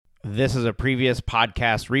This is a previous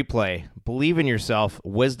podcast replay. Believe in yourself,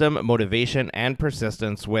 wisdom, motivation, and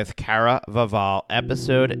persistence with Kara Vaval,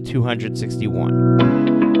 episode 261.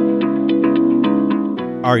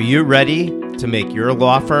 Are you ready to make your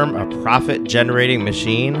law firm a profit-generating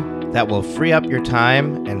machine that will free up your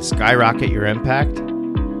time and skyrocket your impact?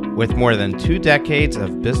 With more than 2 decades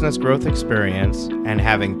of business growth experience and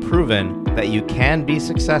having proven that you can be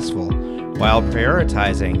successful while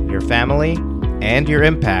prioritizing your family and your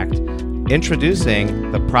impact,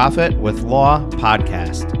 introducing the Profit with Law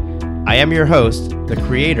podcast. I am your host, the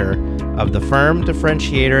creator of the Firm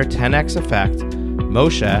Differentiator 10X Effect,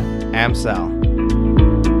 Moshe Amsel.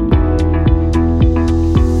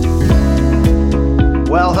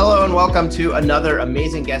 Well, hello and welcome to another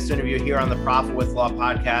amazing guest interview here on the Profit with Law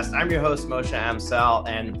podcast. I'm your host, Moshe Amsel,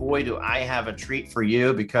 and boy, do I have a treat for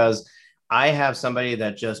you because I have somebody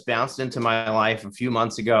that just bounced into my life a few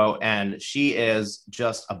months ago, and she is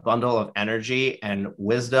just a bundle of energy and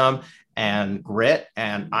wisdom and grit.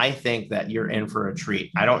 And I think that you're in for a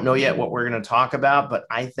treat. I don't know yet what we're going to talk about, but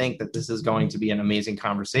I think that this is going to be an amazing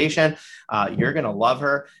conversation. You're going to love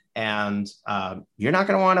her, and you're not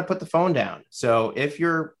going to want to put the phone down. So if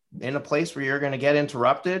you're in a place where you're going to get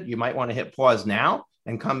interrupted, you might want to hit pause now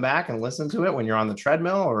and come back and listen to it when you're on the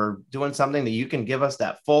treadmill or doing something that you can give us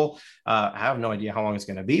that full, I have no idea how long it's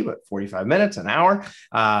going to be, but 45 minutes, an hour,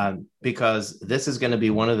 because this is going to be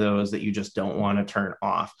one of those that you just don't want to turn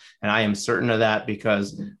off. And I am certain of that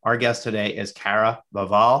because our guest today is Kara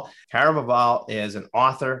Vaval. Kara Vaval is an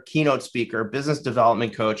author, keynote speaker, business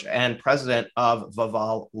development coach, and president of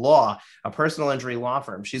Vaval Law, a personal injury law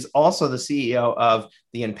firm. She's also the CEO of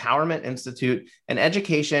the Empowerment Institute, an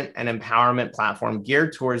education and empowerment platform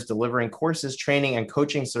geared towards delivering courses, training, and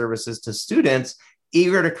coaching services to students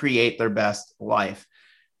eager to create their best life.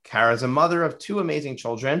 Kara is a mother of 2 amazing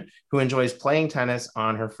children who enjoys playing tennis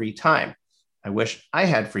on her free time. I wish I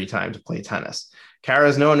had free time to play tennis. Kara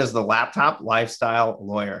is known as the laptop lifestyle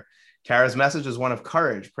lawyer. Kara's message is one of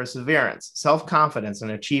courage, perseverance, self-confidence,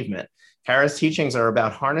 and achievement. Kara's teachings are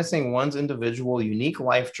about harnessing one's individual unique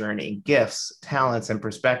life journey, gifts, talents, and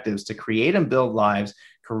perspectives to create and build lives,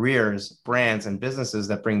 careers, brands, and businesses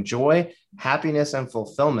that bring joy, happiness, and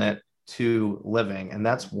fulfillment to living. And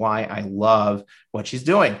that's why I love what she's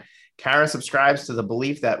doing. Kara subscribes to the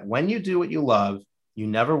belief that when you do what you love, you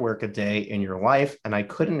never work a day in your life. And I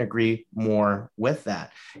couldn't agree more with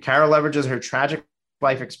that. Kara leverages her tragic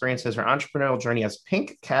life experiences, her entrepreneurial journey as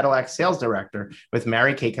Pink Cadillac sales director with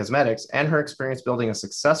Mary Kay Cosmetics, and her experience building a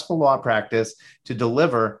successful law practice to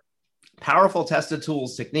deliver powerful tested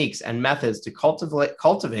tools, techniques, and methods to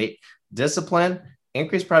cultivate discipline,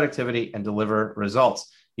 increase productivity, and deliver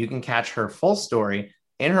results. You can catch her full story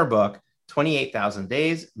in her book, 28,000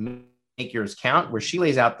 Days, Make Yours Count, where she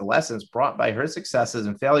lays out the lessons brought by her successes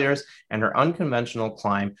and failures and her unconventional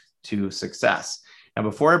climb to success. Now,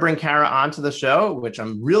 before I bring Kara onto the show, which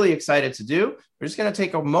I'm really excited to do, we're just going to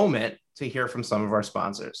take a moment to hear from some of our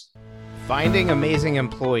sponsors. Finding amazing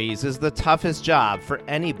employees is the toughest job for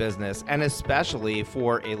any business, and especially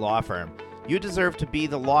for a law firm. You deserve to be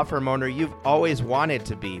the law firm owner you've always wanted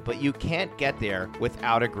to be, but you can't get there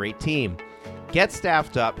without a great team. Get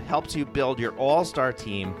Staffed Up helps you build your all-star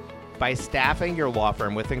team by staffing your law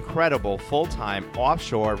firm with incredible full-time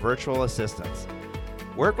offshore virtual assistants.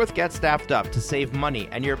 Work with Get Staffed Up to save money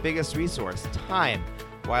and your biggest resource, time,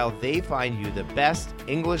 while they find you the best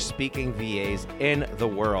English-speaking VAs in the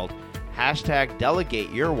world. Hashtag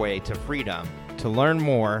delegate your way to freedom. To learn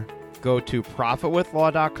more, go to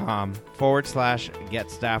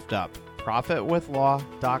profitwithlaw.com/get staffed up.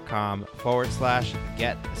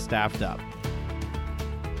 profitwithlaw.com/get staffed up.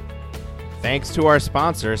 Thanks to our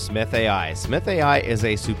sponsor, Smith AI. Smith AI is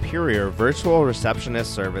a superior virtual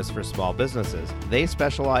receptionist service for small businesses. They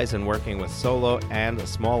specialize in working with solo and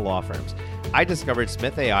small law firms. I discovered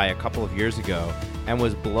Smith AI a couple of years ago and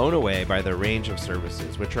was blown away by the range of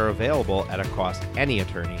services, which are available at a cost any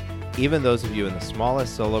attorney, even those of you in the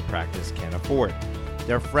smallest solo practice, can afford.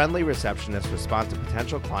 Their friendly receptionists respond to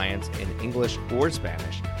potential clients in English or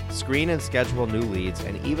Spanish, screen and schedule new leads,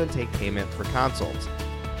 and even take payment for consults.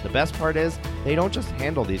 The best part is, they don't just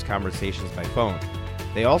handle these conversations by phone.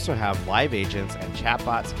 They also have live agents and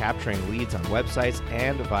chatbots capturing leads on websites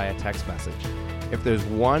and via text message. If there's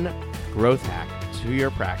one growth hack to your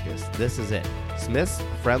practice, this is it. Smith's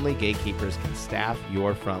friendly gatekeepers can staff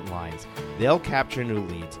your front lines. They'll capture new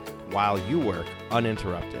leads while you work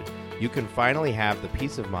uninterrupted. You can finally have the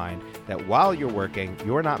peace of mind that while you're working,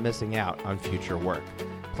 you're not missing out on future work.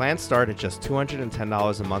 Plans start at just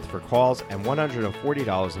 $210 a month for calls and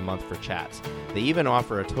 $140 a month for chats. They even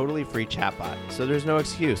offer a totally free chatbot, so there's no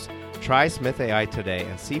excuse. Try Smith AI today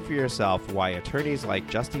and see for yourself why attorneys like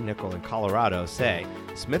Justy Nickel in Colorado say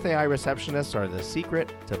Smith AI receptionists are the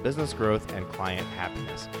secret to business growth and client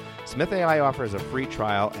happiness. Smith AI offers a free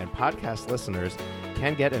trial, and podcast listeners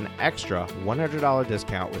can get an extra $100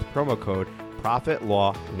 discount with promo code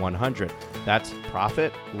ProfitLaw100. That's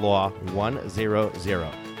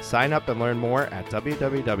ProfitLaw100. Sign up and learn more at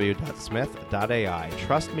www.smith.ai.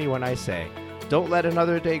 Trust me when I say, don't let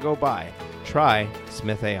another day go by. Try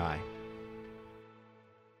Smith AI.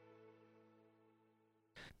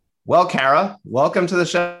 Well, Kara, welcome to the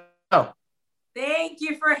show. Thank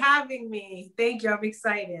you for having me. Thank you. I'm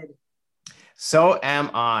excited. So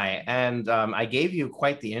am I. And I gave you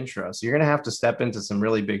quite the intro, so you're going to have to step into some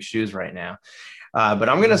really big shoes right now. But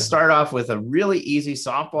I'm going to start off with a really easy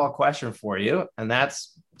softball question for you. And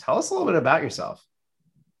that's, tell us a little bit about yourself.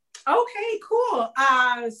 Okay, cool.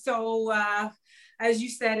 As you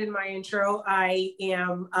said in my intro, I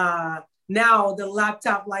am now the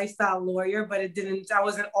laptop lifestyle lawyer, but I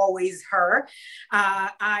wasn't always her.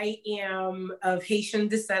 I am of Haitian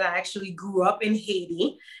descent. I actually grew up in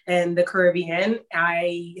Haiti and the Caribbean.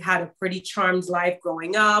 I had a pretty charmed life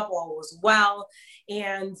growing up, all was well.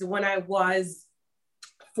 And when I was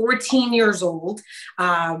 14 years old,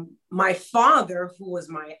 my father, who was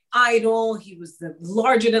my idol, he was the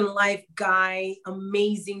larger than life guy,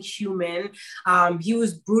 amazing human. He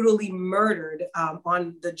was brutally murdered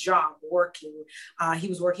on the job working. He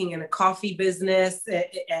was working in a coffee business.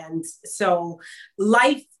 And so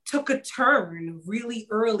life took a turn really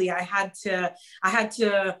early. I had to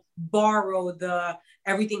borrow the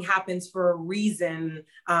everything happens for a reason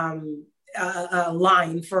a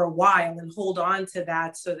line for a while and hold on to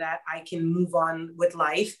that so that I can move on with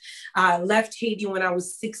life. Left Haiti when I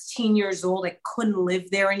was 16 years old. I couldn't live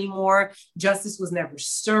there anymore. Justice was never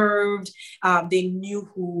served. They knew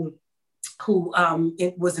who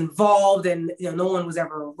it was involved, and no one was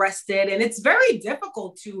ever arrested. And it's very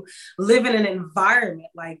difficult to live in an environment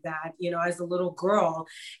like that, as a little girl.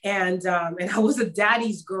 And I was a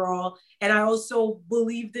daddy's girl, and I also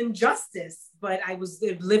believed in justice, but I was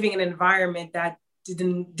living in an environment that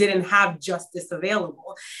didn't have justice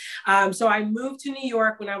available. So I moved to New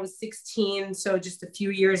York when I was 16. So just a few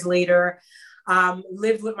years later,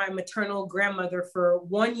 lived with my maternal grandmother for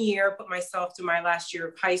 1 year, put myself to my last year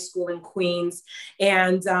of high school in Queens.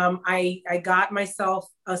 And I got myself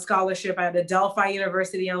a scholarship at Adelphi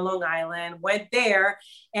University on Long Island, went there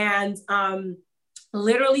and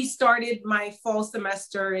literally started my fall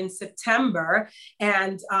semester in September.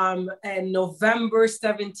 And November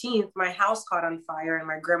 17th, my house caught on fire and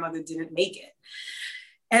my grandmother didn't make it.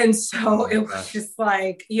 And so it was just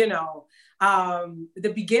like,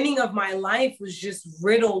 the beginning of my life was just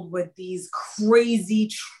riddled with these crazy,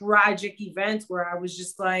 tragic events where I was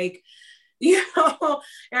just like, I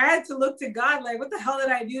had to look to God, like, what the hell did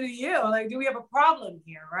I do to you? Like, do we have a problem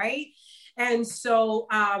here, right? And so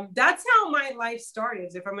that's how my life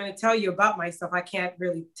started. If I'm going to tell you about myself, I can't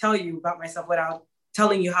really tell you about myself without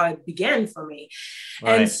telling you how it began for me.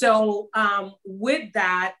 Right. And so with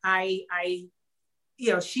that,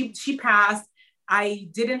 she passed. I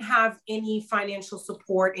didn't have any financial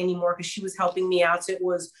support anymore because she was helping me out. So it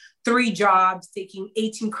was 3 jobs, taking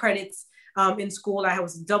 18 credits in school. I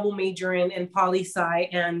was a double major in poli-sci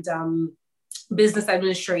and business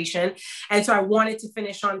administration. And so I wanted to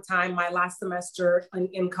finish on time. My last semester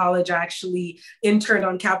in college, I actually interned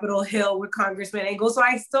on Capitol Hill with Congressman Engel. So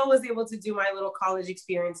I still was able to do my little college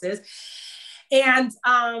experiences. And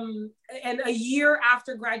a year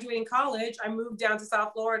after graduating college, I moved down to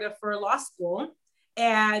South Florida for law school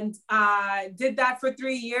and did that for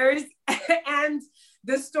 3 years. And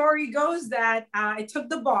the story goes that I took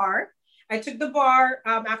the bar.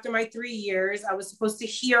 After my 3 years. I was supposed to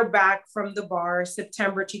hear back from the bar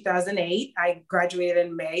September 2008. I graduated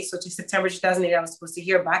in May. So to September 2008, I was supposed to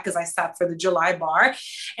hear back because I sat for the July bar.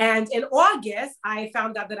 And in August, I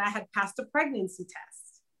found out that I had passed a pregnancy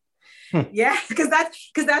test. Yeah, because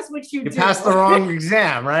that's what you do. You passed the wrong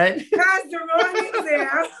exam, right? Passed the wrong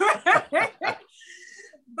exam.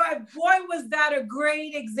 But boy, was that a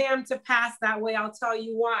great exam to pass that way. I'll tell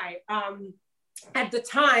you why. At the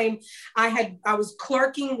time, I was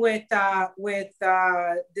clerking with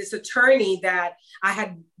this attorney that I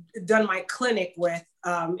had done my clinic with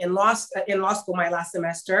in law school my last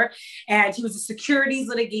semester, and he was a securities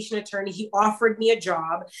litigation attorney. He offered me a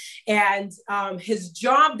job, and his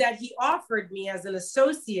job that he offered me as an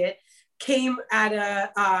associate came at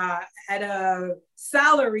a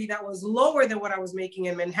salary that was lower than what I was making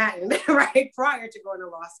in Manhattan, right, prior to going to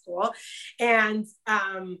law school, and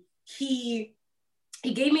he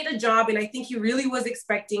he gave me the job, and I think he really was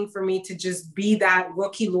expecting for me to just be that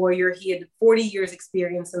rookie lawyer. He had 40 years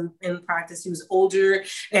experience in practice. He was older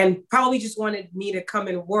and probably just wanted me to come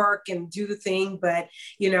and work and do the thing. But,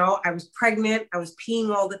 you know, I was pregnant. I was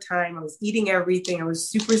peeing all the time. I was eating everything. I was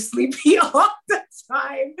super sleepy all the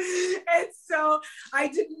time. And so I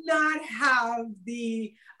did not have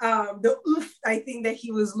the oof, I think that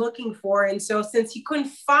he was looking for. And so since he couldn't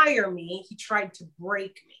fire me, he tried to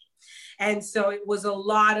break me. And so it was a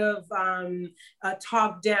lot of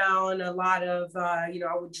talk down, a lot of, I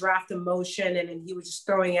would draft a motion, and then he was just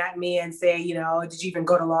throwing at me and say, did you even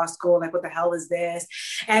go to law school? Like, what the hell is this?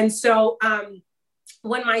 And so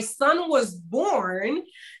when my son was born,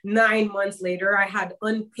 9 months later, I had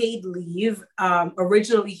unpaid leave.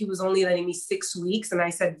 Originally, he was only letting me 6 weeks. And I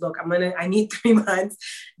said, look, I need 3 months.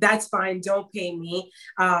 That's fine. Don't pay me.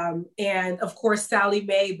 And of course, Sally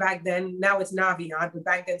Mae back then, now it's Navient, but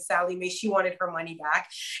back then Sally Mae, she wanted her money back.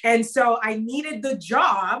 And so I needed the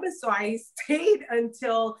job. So I stayed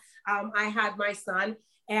until I had my son.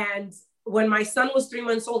 And when my son was 3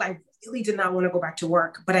 months old, I really did not want to go back to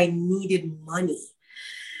work, but I needed money.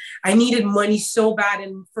 I needed money so bad.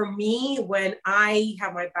 And for me, when I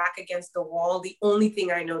have my back against the wall, the only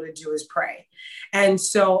thing I know to do is pray. And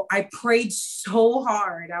so I prayed so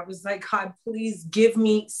hard. I was like, God, please give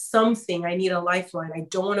me something. I need a lifeline. I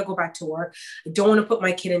don't want to go back to work. I don't want to put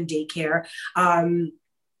my kid in daycare.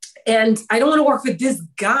 And I don't want to work for this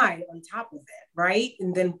guy on top of it, right?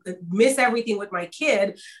 And then miss everything with my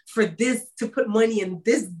kid for this, to put money in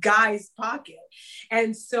this guy's pocket.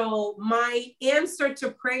 And so my answer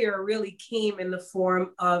to prayer really came in the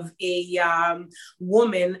form of a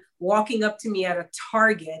woman walking up to me at a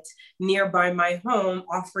Target nearby my home,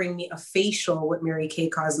 offering me a facial with Mary Kay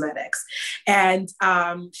Cosmetics. And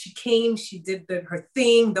she came, she did her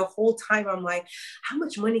thing. The whole time I'm like, how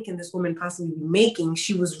much money can this woman possibly be making?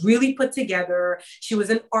 She was really put together. She was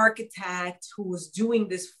an architect who was doing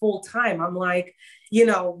this full time. I'm like,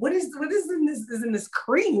 what is in this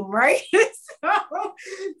cream, right?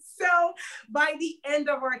 So by the end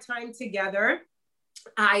of our time together,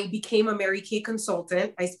 I became a Mary Kay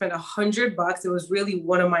consultant. I spent $100. It was really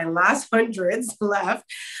one of my last hundreds left.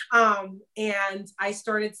 And I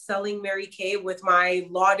started selling Mary Kay with my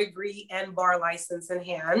law degree and bar license in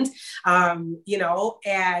hand,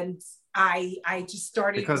 and I just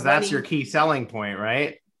started. Because that's your key selling point,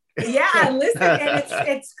 right? Yeah, listen, and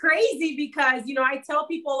it's crazy because, I tell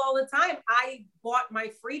people all the time, I bought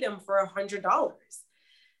my freedom for $100.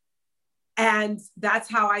 And that's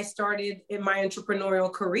how I started in my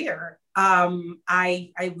entrepreneurial career.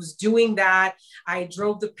 I was doing that. I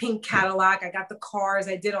drove the pink Cadillac. I got the cars.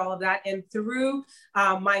 I did all of that. And through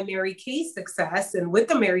my Mary Kay success, and with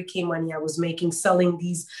the Mary Kay money I was making, selling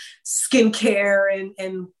these skincare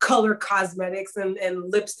and color cosmetics and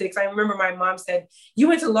lipsticks. I remember my mom said, you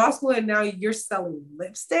went to law school and now you're selling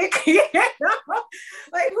lipstick?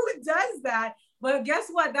 Like, who does that? But guess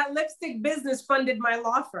what? That lipstick business funded my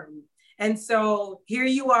law firm. And so here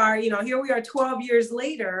you are, here we are 12 years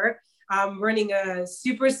later, running a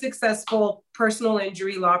super successful personal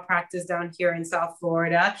injury law practice down here in South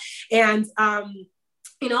Florida. And,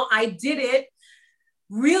 I did it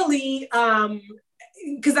really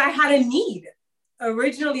because I had a need.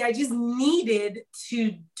 Originally, I just needed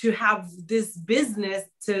to have this business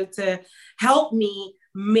to help me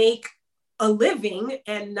make a living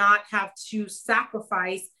and not have to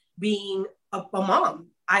sacrifice being a mom.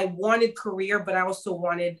 I wanted career, but I also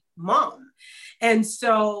wanted mom. And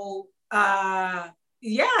so,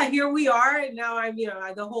 here we are. And now I'm,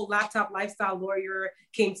 the whole laptop lifestyle lawyer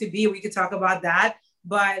came to be. We could talk about that,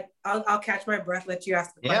 but I'll catch my breath, let you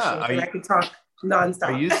ask the question, and I can talk nonstop.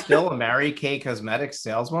 Are you still a Mary Kay Cosmetics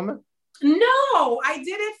saleswoman? No, I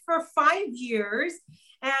did it for 5 years.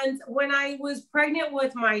 And when I was pregnant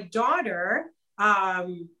with my daughter,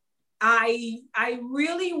 I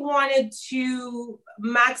really wanted to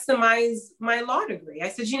maximize my law degree. I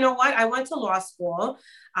said, you know what? I went to law school.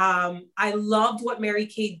 I loved what Mary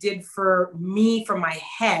Kay did for me, for my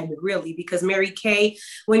head, really, because Mary Kay,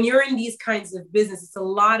 when you're in these kinds of business, it's a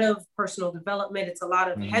lot of personal development. It's a lot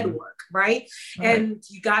of head work, right? And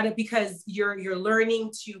you got to, because you're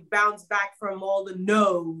learning to bounce back from all the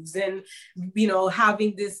no's and,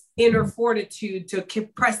 having this inner fortitude to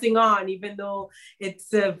keep pressing on, even though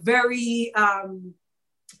it's a very,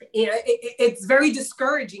 it's very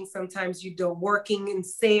discouraging sometimes, working in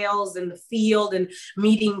sales in the field and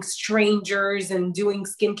meeting strangers and doing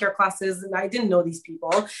skincare classes. And I didn't know these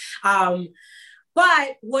people.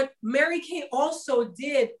 But what Mary Kay also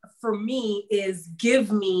did for me is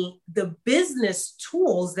give me the business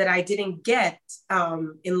tools that I didn't get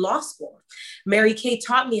in law school. Mary Kay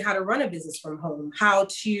taught me how to run a business from home, how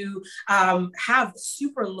to have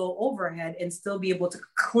super low overhead and still be able to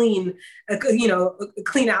clean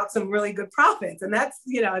out some really good profits. And that's,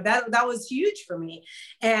 that was huge for me.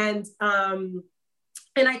 And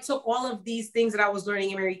I took all of these things that I was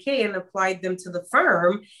learning in Mary Kay and applied them to the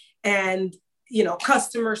firm. And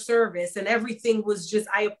customer service and everything was just,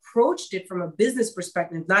 I approached it from a business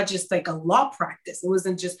perspective, not just like a law practice. It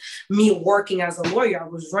wasn't just me working as a lawyer. I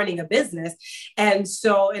was running a business. And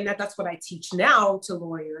that's what I teach now to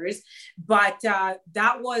lawyers. But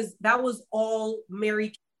that was all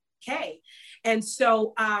Mary Kay. And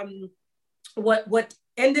so what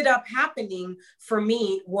ended up happening for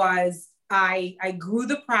me was I grew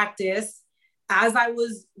the practice as I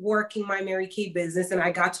was working my Mary Kay business, and I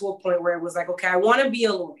got to a point where it was like, okay, I want to be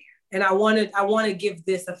a lawyer and I want to give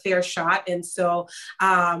this a fair shot. And so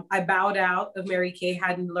I bowed out of Mary Kay,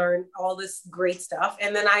 hadn't learned all this great stuff.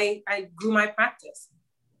 And then I grew my practice.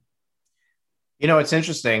 It's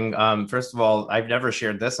interesting. First of all, I've never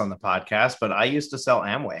shared this on the podcast, but I used to sell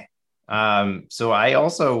Amway. So I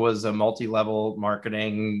also was a multi-level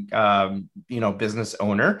marketing, business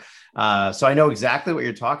owner. So I know exactly what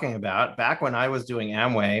you're talking about. Back when I was doing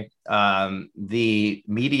Amway, the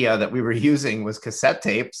media that we were using was cassette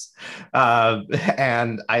tapes.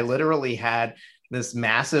 And I literally had this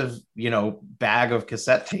massive, bag of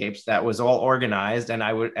cassette tapes that was all organized.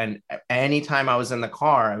 And anytime I was in the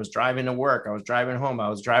car, I was driving to work, I was driving home, I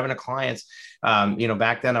was driving to clients.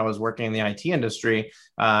 Back then I was working in the IT industry.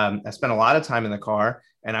 I spent a lot of time in the car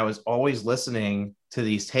and I was always listening to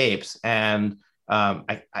these tapes. And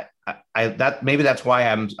that's why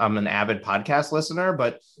I'm an avid podcast listener,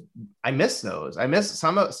 but I miss those. I miss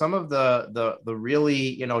some of the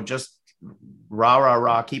really, just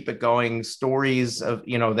rah, keep it going stories of,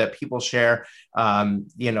 that people share,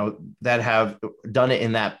 that have done it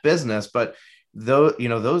in that business. But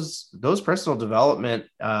those personal development,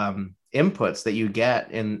 inputs that you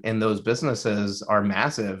get in those businesses are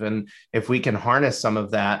massive. And if we can harness some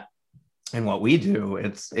of that in what we do,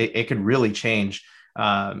 it could really change,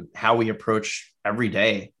 how we approach every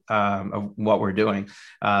day, of what we're doing.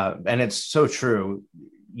 And it's so true.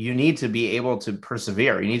 You need to be able to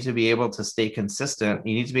persevere. You need to be able to stay consistent.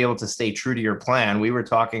 You need to be able to stay true to your plan. We were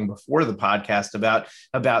talking before the podcast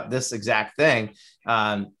about this exact thing.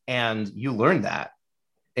 And you learned that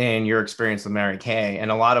in your experience with Mary Kay. And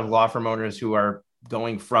a lot of law firm owners who are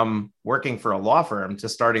going from working for a law firm to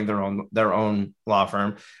starting their own law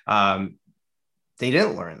firm, they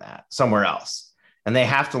didn't learn that somewhere else. And they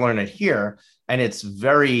have to learn it here. And it's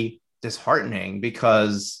very disheartening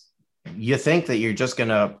because you think that you're just going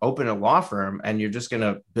to open a law firm and you're just going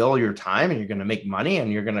to bill your time and you're going to make money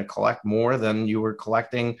and you're going to collect more than you were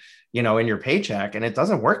collecting, in your paycheck. And it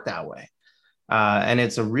doesn't work that way. And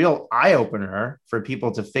it's a real eye opener for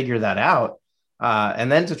people to figure that out.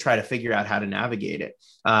 And then to try to figure out how to navigate it.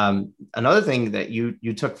 Another thing that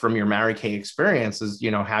you took from your Mary Kay experience is,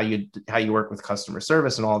 how you work with customer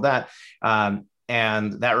service and all that.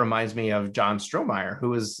 And that reminds me of John Strohmeyer,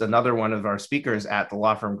 who is another one of our speakers at the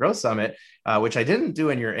Law Firm Growth Summit, which I didn't do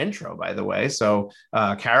in your intro, by the way. So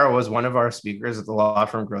Kara was one of our speakers at the Law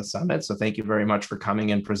Firm Growth Summit. So thank you very much for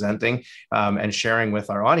coming and presenting and sharing with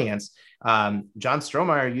our audience. John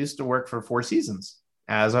Strohmeyer used to work for Four Seasons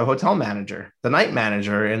as a hotel manager, the night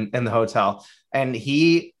manager in the hotel. And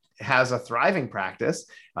he has a thriving practice.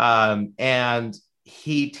 And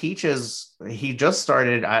he just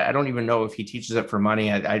started, I don't even know if he teaches it for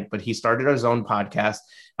money, but he started his own podcast,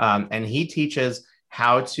 and he teaches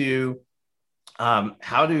how to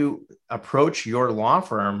approach your law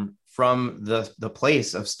firm from the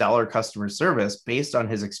place of stellar customer service based on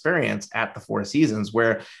his experience at the Four Seasons,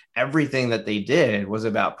 where everything that they did was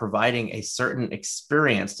about providing a certain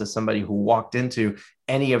experience to somebody who walked into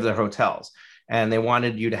any of their hotels. And they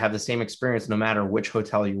wanted you to have the same experience no matter which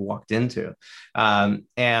hotel you walked into. And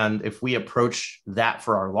if we approach that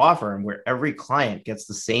for our law firm, where every client gets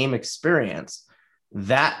the same experience,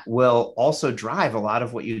 that will also drive a lot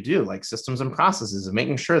of what you do, like systems and processes, and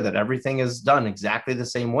making sure that everything is done exactly the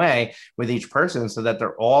same way with each person, so that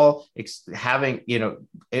they're all having,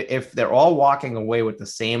 if they're all walking away with the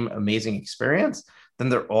same amazing experience, then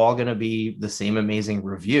they're all going to be the same amazing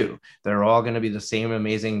review. They're all going to be the same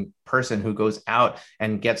amazing person who goes out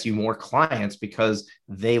and gets you more clients because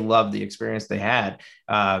they love the experience they had.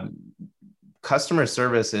 Customer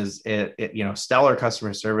service is stellar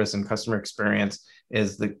customer service and customer experience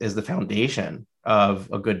is the foundation of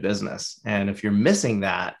a good business. And if you're missing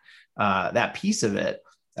that, that piece of it,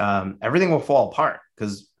 everything will fall apart,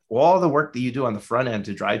 because all the work that you do on the front end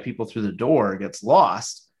to drive people through the door gets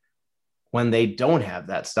lost when they don't have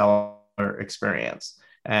that stellar experience.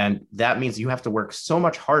 And that means you have to work so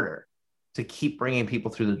much harder to keep bringing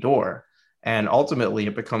people through the door. And ultimately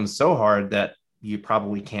it becomes so hard that you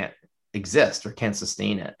probably can't exist or can't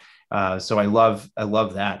sustain it. So I love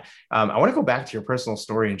that. I want to go back to your personal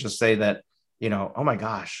story and just say that, oh my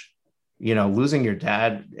gosh, losing your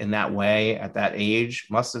dad in that way at that age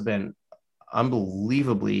must have been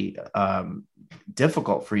unbelievably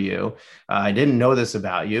difficult for you. I didn't know this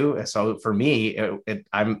about you. So for me, it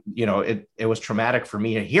was traumatic for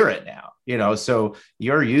me to hear it now, so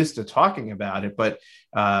you're used to talking about it, but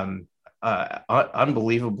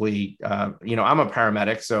unbelievably, I'm a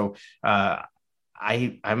paramedic, so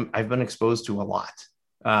I've been exposed to a lot.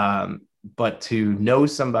 But to know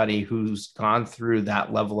somebody who's gone through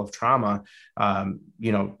that level of trauma, on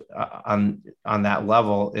that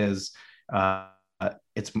level is,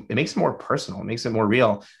 it makes it more personal, it makes it more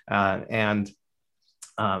real. And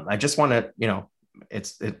I just want to,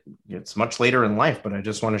 it's much later in life, but I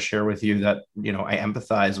just want to share with you that, I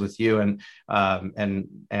empathize with you, and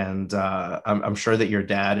I'm sure that your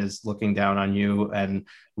dad is looking down on you and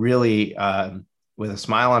really, with a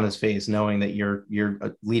smile on his face, knowing that you're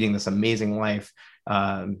leading this amazing life,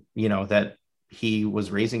 that he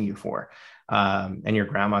was raising you for, and your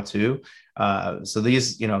grandma too. So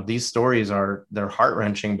these stories they're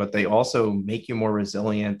heart-wrenching, but they also make you more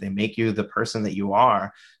resilient. They make you the person that you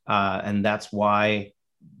are. And that's why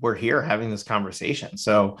we're here having this conversation.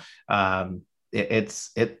 So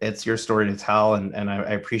it's your story to tell. And I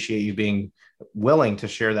appreciate you being willing to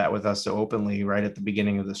share that with us so openly right at the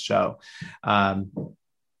beginning of this show. I'd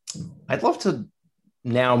love to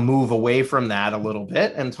now move away from that a little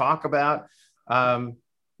bit and talk about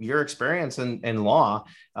your experience in law.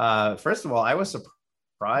 First of all, I was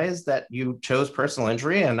surprised that you chose personal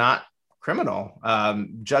injury and not criminal.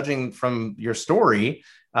 Judging from your story,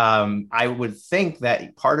 I would think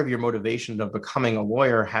that part of your motivation of becoming a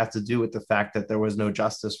lawyer has to do with the fact that there was no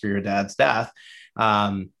justice for your dad's death.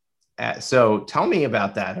 So tell me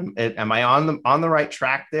about that. Am I on the right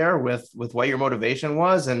track there with what your motivation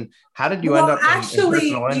was, and how did you end up in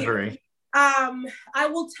personal injury? I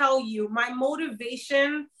will tell you, my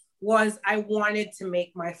motivation was I wanted to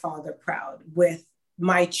make my father proud with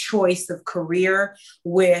my choice of career,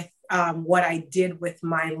 with what I did with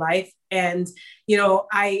my life. And,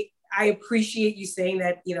 I appreciate you saying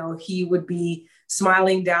that, he would be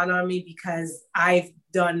smiling down on me, because I've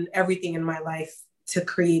done everything in my life to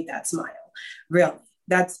create that smile. Really,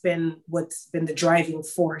 that's been what's been the driving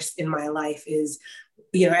force in my life is,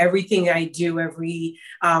 everything I do, every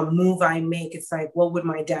move I make, it's like, what would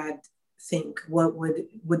my dad think? What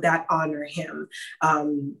would that honor him?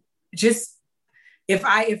 Just if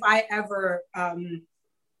I ever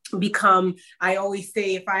become, I always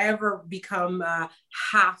say, if I ever become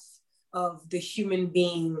half of the human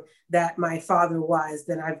being that my father was,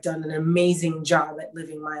 then I've done an amazing job at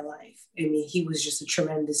living my life. I mean, he was just a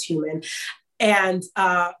tremendous human. And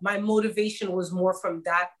my motivation was more from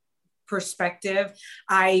that perspective.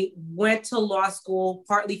 I went to law school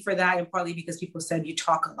partly for that, and partly because people said, you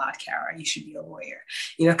talk a lot, Kara, you should be a lawyer,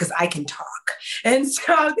 because I can talk. And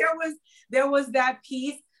so there was that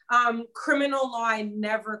piece. Criminal law, I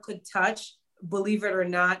never could touch, believe it or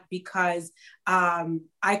not, because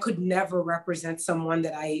I could never represent someone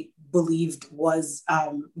that I believed was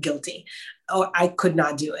guilty. Oh, I could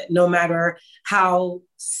not do it, no matter how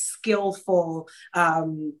skillful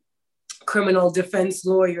criminal defense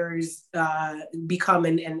lawyers become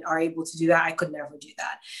and are able to do that. I could never do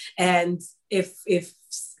that. And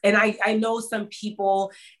and I know some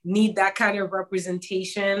people need that kind of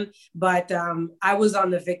representation, but I was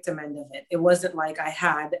on the victim end of it. It wasn't like I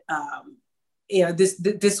had,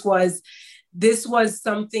 this was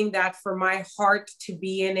something that, for my heart to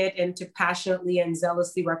be in it and to passionately and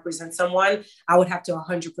zealously represent someone, I would have to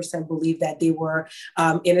 100% believe that they were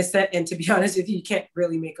innocent. And to be honest with you, you can't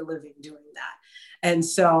really make a living doing that. And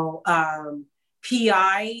so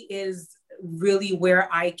PI is really where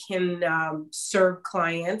I can serve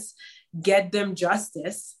clients, get them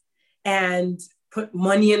justice, and put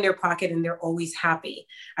money in their pocket, and they're always happy.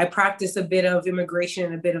 I practice a bit of immigration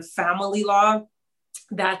and a bit of family law.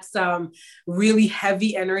 That's really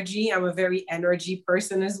heavy energy. I'm a very energy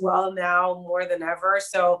person as well now, more than ever.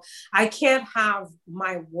 So I can't have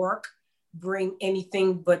my work bring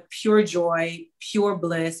anything but pure joy, pure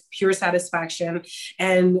bliss, pure satisfaction.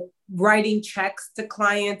 And writing checks to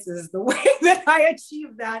clients is the way that I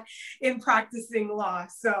achieve that in practicing law.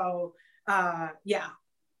 So yeah.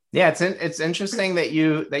 Yeah, it's interesting that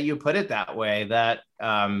you put it that way, that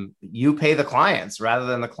you pay the clients rather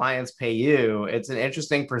than the clients pay you. It's an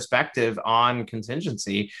interesting perspective on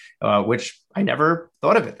contingency, which I never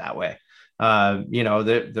thought of it that way.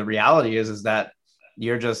 The reality is that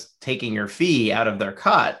you're just taking your fee out of their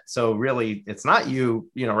cut. So really, it's not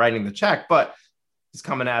you writing the check, but it's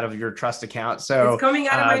coming out of your trust account. So it's coming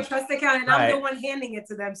out of my trust account, and right. I'm the one handing it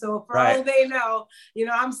to them. So for all they know,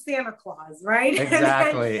 I'm Santa Claus, right?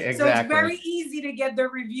 Exactly. So it's very easy to get the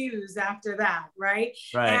reviews after that, right?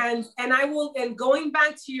 Right. And going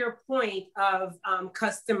back to your point of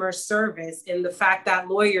customer service and the fact that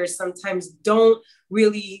lawyers sometimes don't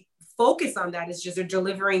really focus on that. It's just they're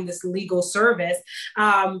delivering this legal service.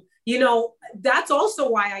 That's also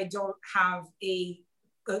why I don't have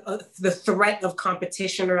the threat of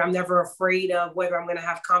competition, or I'm never afraid of whether I'm going to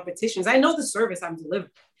have competitions. I know the service I'm delivering.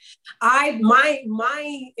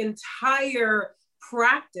 My entire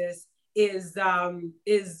practice is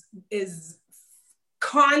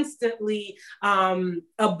constantly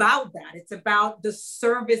about that. It's about the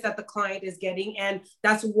service that the client is getting. And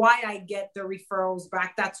that's why I get the referrals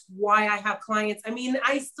back. That's why I have clients. I mean,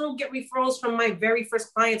 I still get referrals from my very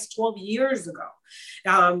first clients 12 years ago.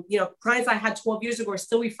 Clients I had 12 years ago are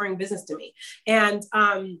still referring business to me. And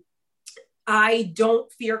I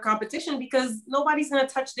don't fear competition because nobody's going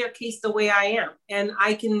to touch their case the way I am. And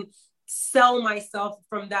I can sell myself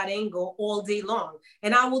from that angle all day long.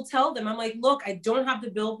 And I will tell them, I'm like, look, I don't have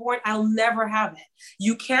the billboard. I'll never have it.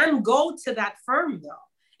 You can go to that firm though,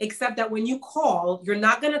 except that when you call, you're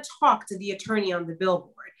not going to talk to the attorney on the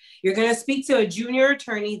billboard. You're going to speak to a junior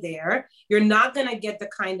attorney there. You're not going to get the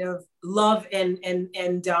kind of love and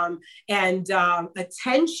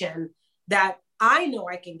attention that I know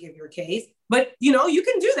I can give your case. But you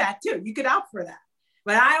can do that too. You could opt for that.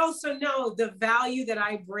 But I also know the value that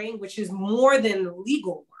I bring, which is more than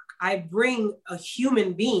legal work. I bring a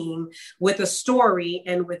human being with a story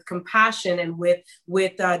and with compassion and with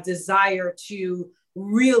a desire to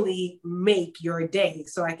really make your day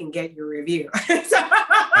so I can get your review.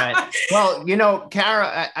 Right. Well,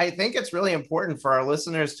 Kara, I think it's really important for our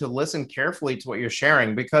listeners to listen carefully to what you're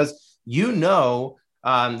sharing, because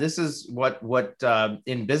this is what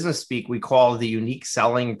in business speak we call the unique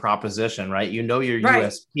selling proposition, right? Your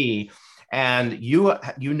USP, and you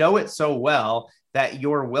know it so well that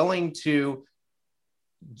you're willing to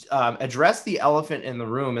address the elephant in the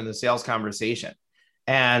room in the sales conversation.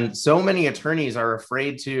 And so many attorneys are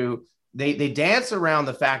afraid to. They dance around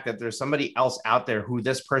the fact that there's somebody else out there who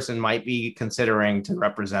this person might be considering to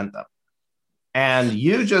represent them. And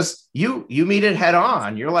you meet it head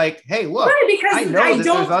on. You're like, hey, look, I know that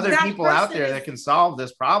there's other people out there that can solve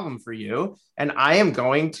this problem for you. And I am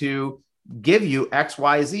going to give you X,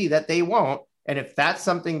 Y, Z that they won't. And if that's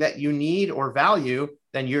something that you need or value,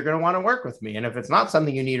 then you're going to want to work with me. And if it's not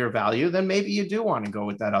something you need or value, then maybe you do want to go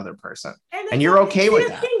with that other person. And you're okay with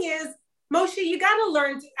that. The thing is, Moshe, you got to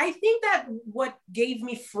learn. I think that what gave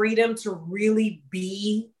me freedom to really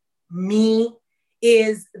be me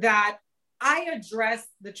is that I address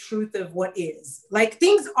the truth of what is. Like,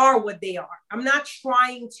 things are what they are. I'm not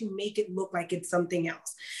trying to make it look like it's something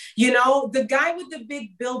else. The guy with the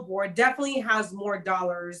big billboard definitely has more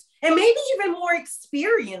dollars and maybe even more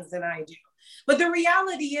experience than I do. But the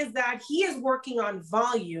reality is that he is working on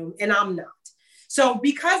volume and I'm not. So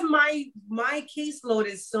because my caseload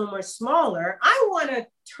is so much smaller, I want to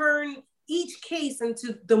turn each case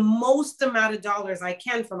into the most amount of dollars I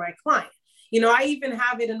can for my client. I even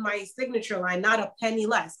have it in my signature line, not a penny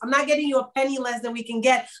less. I'm not getting you a penny less than we can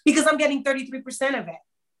get because I'm getting 33% of it.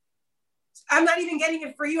 I'm not even getting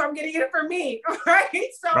it for you. I'm getting it for me. Right.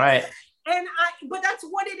 So, right. But that's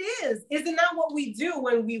what it is. Isn't that what we do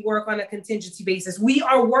when we work on a contingency basis? We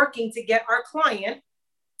are working to get our client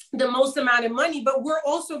the most amount of money, but we're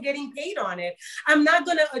also getting paid on it. I'm not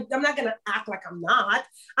gonna act like I'm not.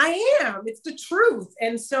 I am. It's the truth.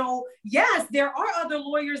 And so, yes, there are other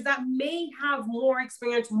lawyers that may have more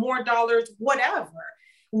experience, more dollars, whatever.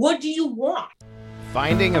 What do you want?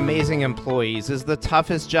 Finding amazing employees is the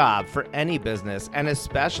toughest job for any business, and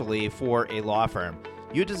especially for a law firm.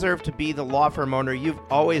 You deserve to be the law firm owner you've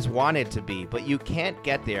always wanted to be, but you can't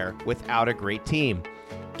get there without a great team.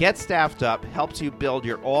 Get Staffed Up helps you build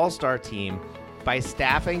your all-star team by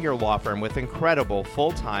staffing your law firm with incredible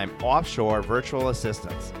full-time offshore virtual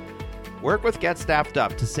assistants. Work with Get Staffed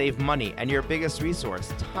Up to save money and your biggest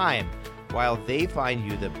resource, time, while they find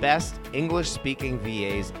you the best English-speaking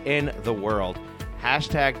VAs in the world.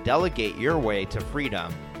 #delegate your way to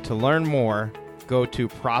freedom. To learn more, go to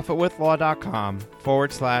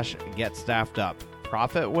profitwithlaw.com/get staffed up.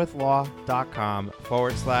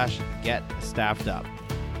 profitwithlaw.com/get staffed up.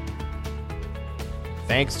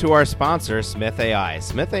 Thanks to our sponsor, Smith AI.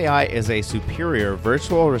 Smith AI is a superior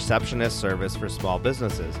virtual receptionist service for small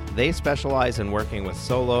businesses. They specialize in working with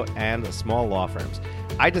solo and small law firms.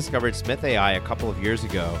 I discovered Smith AI a couple of years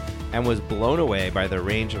ago and was blown away by their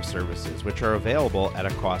range of services, which are available at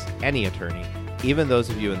a cost any attorney, even those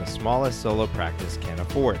of you in the smallest solo practice, can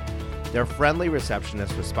afford. Their friendly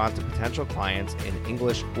receptionists respond to potential clients in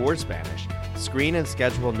English or Spanish, screen and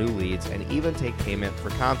schedule new leads, and even take payment for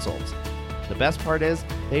consults. The best part is,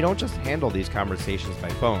 they don't just handle these conversations by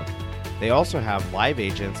phone. They also have live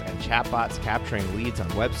agents and chatbots capturing leads on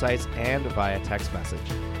websites and via text message.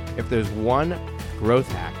 If there's one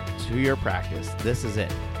growth hack to your practice, this is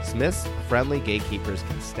it. Smith's friendly gatekeepers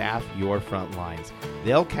can staff your front lines.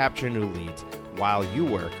 They'll capture new leads while you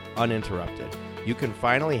work uninterrupted. You can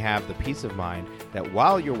finally have the peace of mind that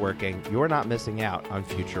while you're working, you're not missing out on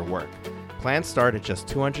future work. Plans start at just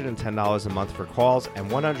 $210 a month for calls and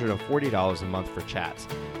 $140 a month for chats.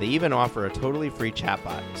 They even offer a totally free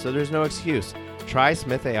chatbot, so there's no excuse. Try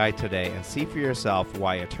Smith AI today and see for yourself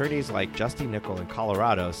why attorneys like Justy Nickel in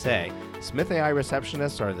Colorado say Smith AI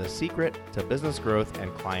receptionists are the secret to business growth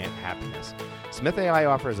and client happiness. Smith AI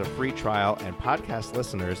offers a free trial, and podcast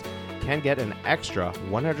listeners can get an extra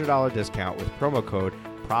 $100 discount with promo code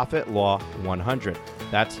ProfitLaw100.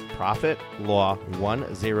 That's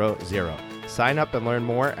ProfitLaw100. Sign up and learn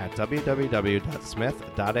more at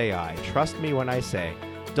www.smith.ai. Trust me when I say,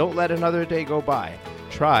 don't let another day go by.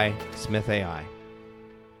 Try Smith AI.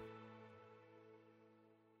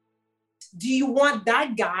 Do you want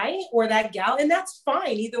that guy or that gal? And that's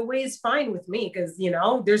fine. Either way is fine with me because,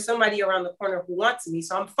 there's somebody around the corner who wants me.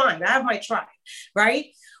 So I'm fine. I have my tribe, right?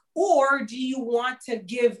 Or do you want to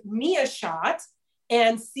give me a shot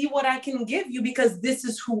and see what I can give you because this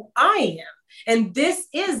is who I am? And this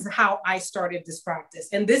is how I started this practice.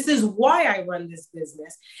 And this is why I run this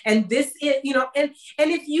business. And this is, and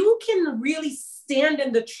if you can really stand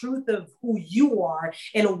in the truth of who you are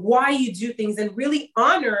and why you do things and really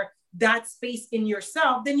honor that space in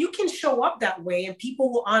yourself, then you can show up that way and people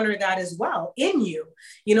will honor that as well in you.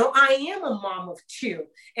 I am a mom of two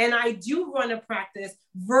and I do run a practice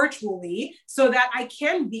virtually so that I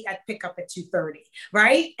can be at pickup at 2:30,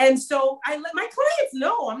 right? And so I let my clients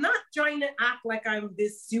know I'm not trying to act like I'm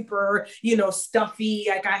this super, stuffy,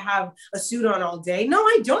 like I have a suit on all day. No,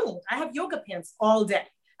 I don't. I have yoga pants all day.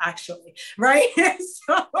 Actually, right?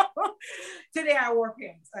 So today I wore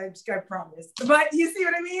pants, I promise. But you see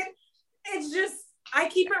what I mean? It's just, I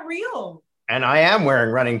keep it real. And I am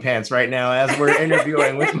wearing running pants right now as we're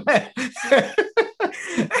interviewing with my...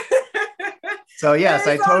 So yes,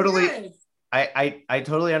 I totally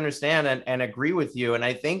understand and agree with you. And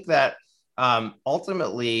I think that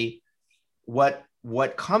ultimately what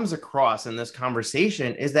comes across in this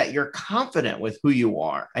conversation is that you're confident with who you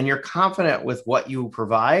are and you're confident with what you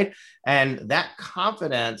provide. And that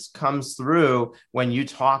confidence comes through when you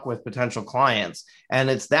talk with potential clients.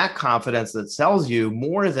 And it's that confidence that sells you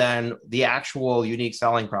more than the actual unique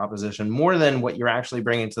selling proposition, more than what you're actually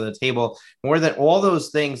bringing to the table, more than all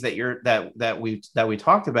those things that we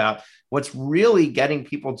talked about. What's really getting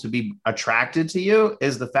people to be attracted to you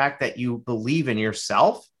is the fact that you believe in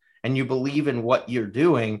yourself and you believe in what you're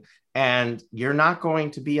doing, and you're not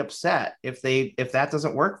going to be upset if that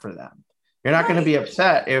doesn't work for them. You're not going to be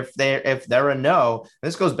upset if they're a no.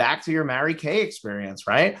 This goes back to your Mary Kay experience,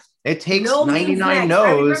 right? It takes 99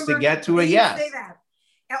 no's to get to a yes. Say that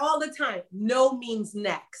all the time. No means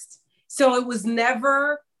next. So it was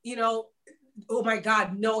never, oh my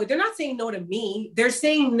God, no. They're not saying no to me. They're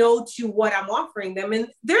saying no to what I'm offering them. And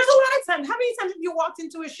there's a lot of times. How many times have you walked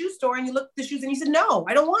into a shoe store and you looked at the shoes and you said, no,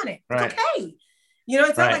 I don't want it. It's okay.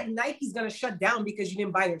 It's not like Nike's going to shut down because you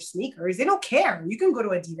didn't buy their sneakers. They don't care. You can go to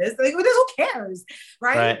Adidas. Like, who cares?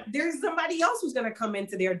 Right? There's somebody else who's going to come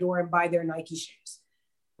into their door and buy their Nike shoes.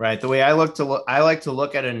 Right. The way I like to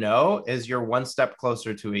look at a no is you're one step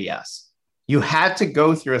closer to a yes. You had to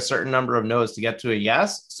go through a certain number of no's to get to a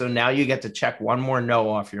yes. So now you get to check one more no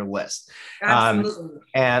off your list. Absolutely.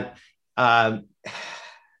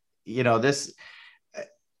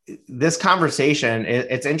 This conversation,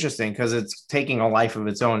 it's interesting because it's taking a life of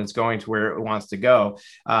its own. It's going to where it wants to go.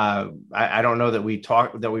 I don't know that we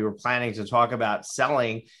were planning to talk about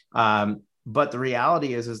selling, but the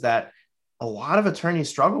reality is that a lot of attorneys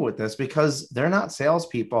struggle with this because they're not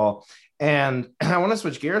salespeople. And I want to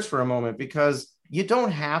switch gears for a moment because you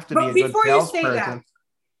don't have to be a good salesperson.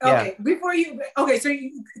 Okay, so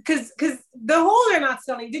because the whole they're not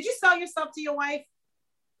selling. Did you sell yourself to your wife?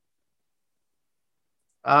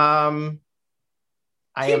 I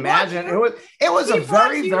imagine it was a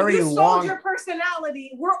very long. You sold your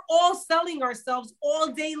personality. We're all selling ourselves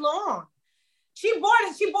all day long. She bought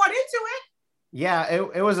it. She bought into it. Yeah,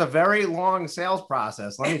 it was a very long sales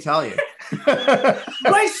process, let me tell you. but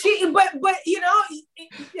you know,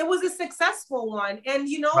 it was a successful one. And,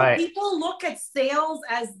 you know, right. People look at sales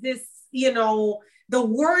as this, you know, the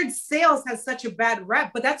word sales has such a bad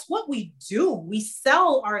rep, but that's what we do. We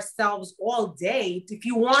sell ourselves all day. If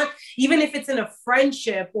you want, even if it's in a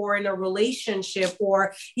friendship or in a relationship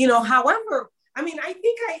or, you know, however, I mean, I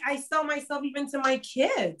think I sell myself even to my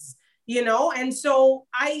kids. You know, and so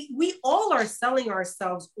we all are selling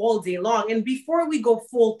ourselves all day long. And before we go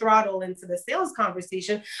full throttle into the sales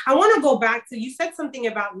conversation, I want to go back to, you said something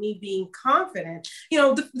about me being confident. You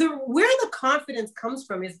know, where the confidence comes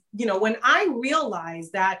from is, you know, when I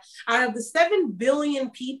realized that out of the 7 billion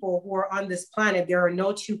people who are on this planet, there are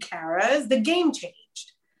no two Karas, the game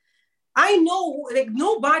changed. I know like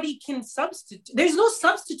nobody can substitute. There's no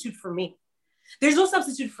substitute for me. There's no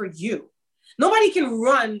substitute for you. Nobody can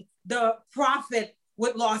run the Profit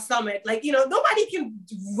with Law Summit. Like, you know, nobody can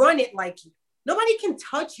run it like you. Nobody can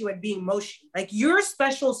touch you at being motion. Like your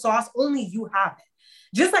special sauce, only you have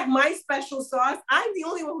it. Just like my special sauce, I'm the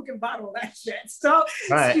only one who can bottle that shit. So,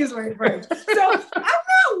 Excuse my French. So I'm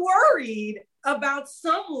not worried about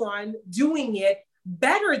someone doing it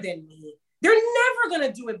better than me. They're never going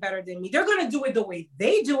to do it better than me. They're going to do it the way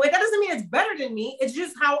they do it. That doesn't mean it's better than me. It's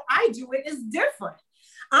just how I do it is different.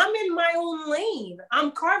 I'm in my own lane.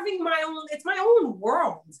 I'm carving my own, it's my own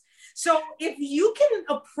world. So if you can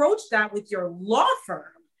approach that with your law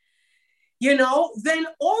firm, you know, then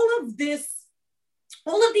all of these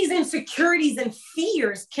insecurities and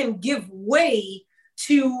fears can give way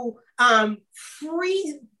to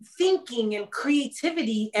free thinking and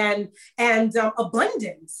creativity and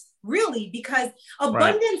abundance. Really, because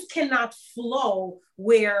abundance cannot flow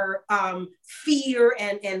where fear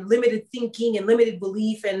and limited thinking and limited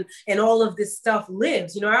belief and all of this stuff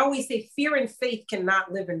lives. You know, I always say fear and faith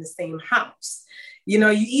cannot live in the same house. You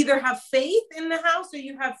know, you either have faith in the house or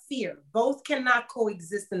you have fear. Both cannot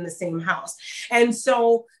coexist in the same house. And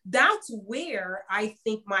so that's where I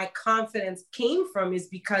think my confidence came from, is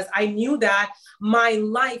because I knew that my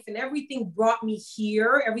life and everything brought me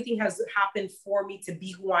here. Everything has happened for me to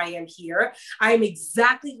be who I am here. I am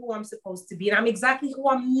exactly who I'm supposed to be, and I'm exactly who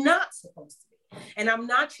I'm not supposed to be. And I'm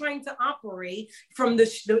not trying to operate from the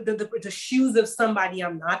shoes of somebody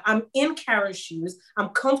I'm not. I'm in Kara's shoes. I'm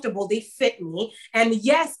comfortable. They fit me. And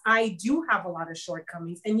yes, I do have a lot of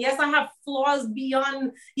shortcomings. And yes, I have flaws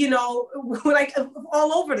beyond, you know, like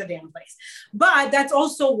all over the damn place. But that's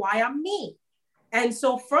also why I'm me. And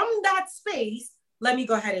so from that space, let me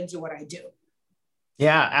go ahead and do what I do.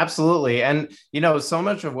 Yeah, absolutely. And, you know, so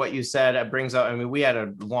much of what you said brings up, I mean, we had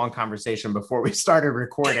a long conversation before we started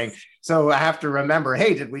recording. So I have to remember,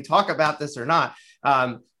 hey, did we talk about this or not?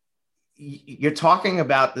 You're talking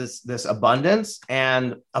about this abundance,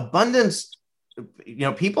 and abundance, you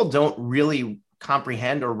know, people don't really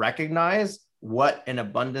comprehend or recognize what an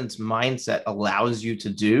abundance mindset allows you to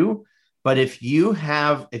do. But if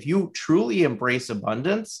you truly embrace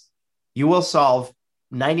abundance, you will solve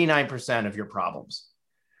 99% of your problems,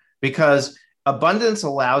 because abundance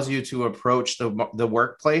allows you to approach the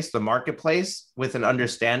workplace, the marketplace, with an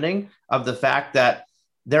understanding of the fact that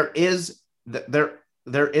there is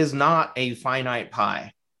not a finite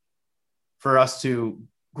pie for us to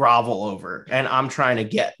grovel over, and I'm trying to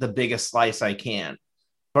get the biggest slice I can,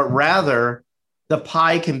 but rather the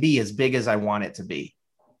pie can be as big as I want it to be,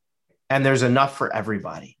 and there's enough for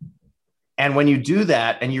everybody. And when you do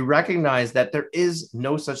that and you recognize that there is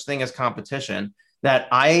no such thing as competition, that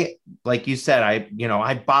like you said,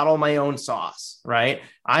 I bottle my own sauce, right?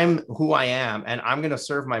 I'm who I am, and I'm going to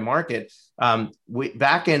serve my market.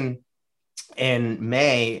 Back in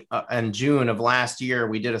May and June of last year,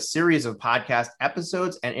 we did a series of podcast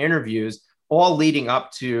episodes and interviews, all leading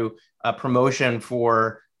up to a promotion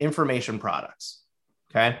for information products.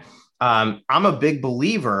 Okay. I'm a big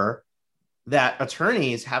believer that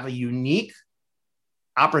attorneys have a unique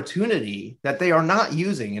opportunity that they are not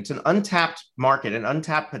using. It's an untapped market, an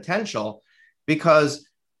untapped potential, because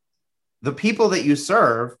the people that you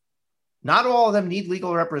serve, not all of them need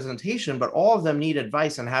legal representation, but all of them need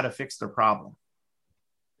advice on how to fix their problem.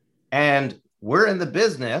 And we're in the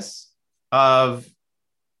business of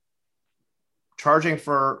charging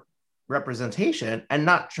for representation and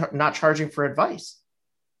not charging for advice.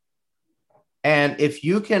 And if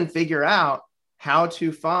you can figure out how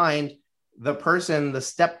to find the person the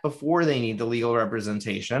step before they need the legal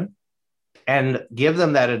representation and give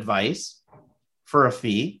them that advice for a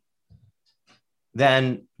fee,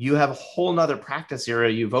 then you have a whole nother practice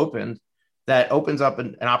area you've opened that opens up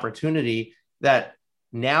an opportunity that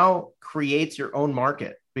now creates your own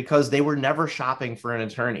market. because they were never shopping for an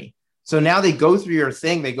attorney. So now they go through your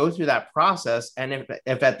thing, they go through that process. And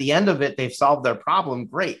if at the end of it, they've solved their problem,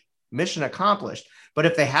 great, mission accomplished. But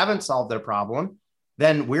if they haven't solved their problem,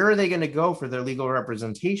 then where are they going to go for their legal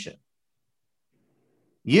representation?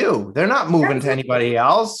 They're not moving to anybody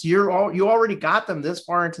else. You already got them this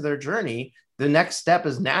far into their journey. The next step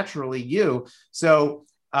is naturally you. So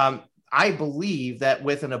I believe that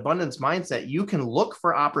with an abundance mindset, you can look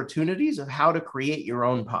for opportunities of how to create your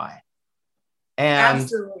own pie. And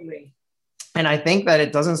absolutely. And I think that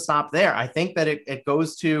it doesn't stop there. I think that it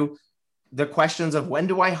goes to the questions of, when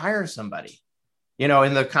do I hire somebody?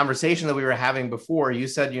 In the conversation that we were having before, you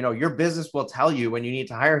said, your business will tell you when you need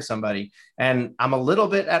to hire somebody. And I'm a little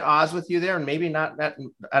bit at odds with you there, and maybe not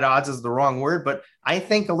at odds is the wrong word, but I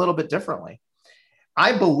think a little bit differently.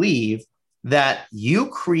 I believe that you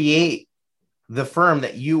create the firm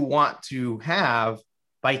that you want to have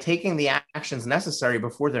by taking the actions necessary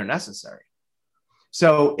before they're necessary.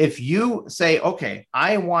 So if you say, okay,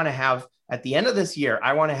 I want to have, at the end of this year,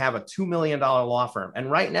 I want to have a $2 million law firm. And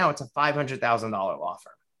right now it's a $500,000 law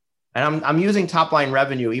firm. And I'm using top line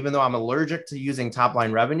revenue, even though I'm allergic to using top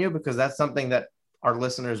line revenue, because that's something that our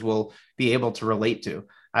listeners will be able to relate to.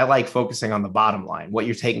 I like focusing on the bottom line, what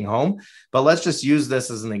you're taking home. But let's just use this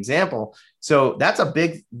as an example. So that's a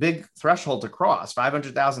big, big threshold to cross,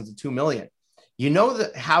 500,000 to 2 million. You know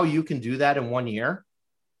that how you can do that in 1 year?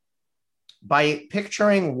 By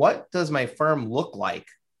picturing, what does my firm look like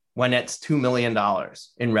when it's $2 million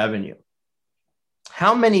in revenue?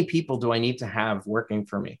 How many people do I need to have working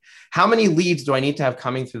for me? How many leads do I need to have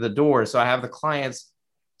coming through the door so I have the clients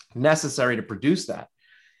necessary to produce that?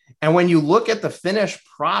 And when you look at the finished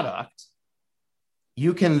product,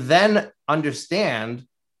 you can then understand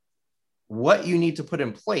what you need to put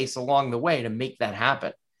in place along the way to make that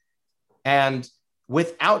happen. And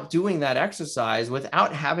without doing that exercise,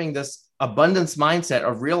 without having this abundance mindset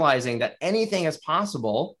of realizing that anything is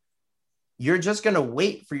possible, you're just going to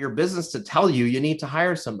wait for your business to tell you need to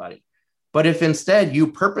hire somebody. But if instead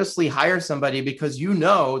you purposely hire somebody because you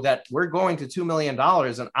know that we're going to $2 million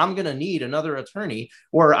and I'm going to need another attorney,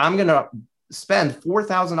 or I'm going to spend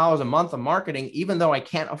 $4,000 a month on marketing, even though I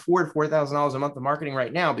can't afford $4,000 a month of marketing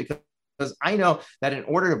right now, because I know that in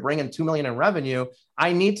order to bring in 2 million in revenue,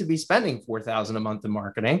 I need to be spending 4,000 a month in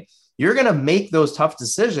marketing. You're going to make those tough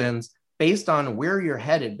decisions based on where you're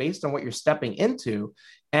headed, based on what you're stepping into.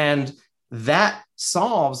 And that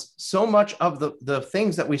solves so much of the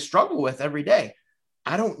things that we struggle with every day.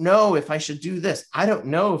 I don't know if I should do this. I don't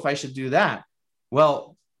know if I should do that.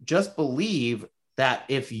 Well, just believe that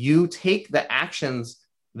if you take the actions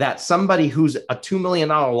that somebody who's a $2 million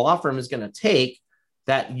law firm is going to take,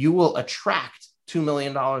 that you will attract $2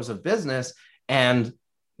 million of business and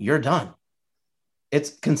you're done.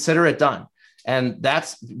 Consider it done. And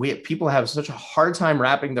people have such a hard time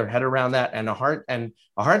wrapping their head around that, and a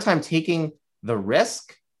hard time taking the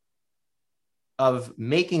risk of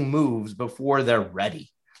making moves before they're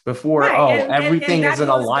ready, before, everything is in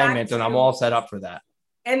alignment and I'm all set up for that.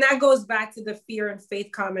 And that goes back to the fear and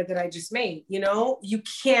faith comment that I just made. You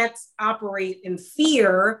can't operate in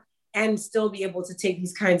fear and still be able to take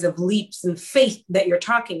these kinds of leaps in faith that you're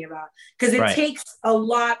talking about. Because it takes a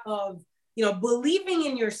lot of, believing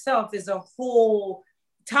in yourself is a whole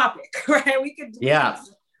topic, right? We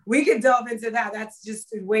could delve into that. That's just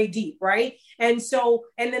way deep, right? And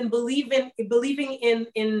then believing in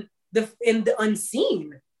the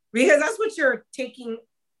unseen, because that's what you're taking,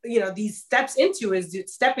 these steps into, is to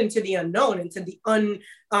step into the unknown, into the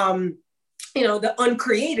the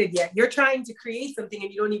uncreated yet. You're trying to create something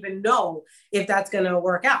and you don't even know if that's going to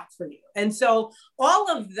work out for you. And so all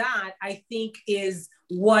of that, I think, is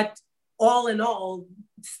what all in all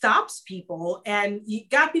stops people. And you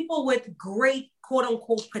got people with great, quote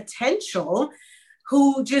unquote, potential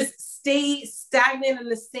who just stay stagnant in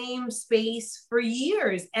the same space for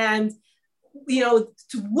years. And,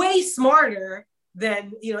 it's way smarter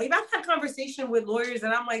than, I've had conversation with lawyers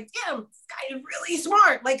and I'm like, damn, this guy is really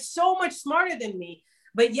smart, like so much smarter than me.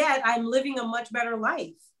 But yet I'm living a much better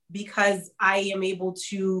life because I am able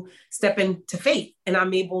to step into faith and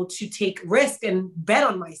I'm able to take risk and bet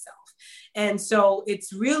on myself. And so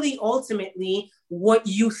it's really ultimately what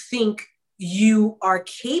you think you are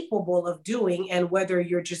capable of doing, and whether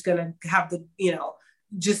you're just going to have the,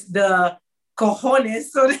 just the cojones,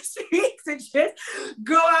 so to speak, to just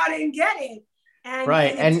go out and get it.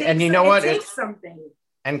 And you know what? It takes something.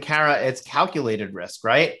 And Kara, it's calculated risk,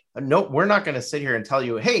 right? No, we're not going to sit here and tell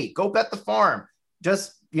you, hey, go bet the farm.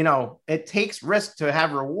 Just, it takes risk to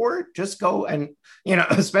have reward. Just go and,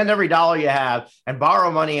 spend every dollar you have and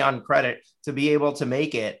borrow money on credit to be able to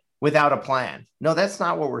make it. without a plan. No, that's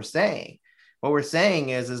not what we're saying. What we're saying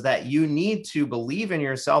is that you need to believe in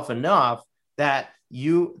yourself enough that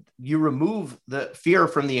you remove the fear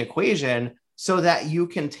from the equation so that you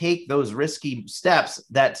can take those risky steps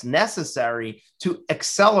that's necessary to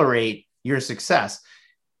accelerate your success.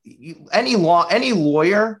 Any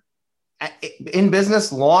lawyer in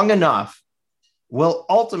business long enough will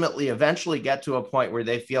ultimately eventually get to a point where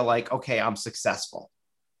they feel like, okay, I'm successful.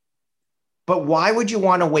 But why would you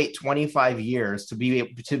want to wait 25 years to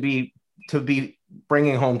be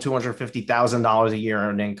bringing home $250,000 a year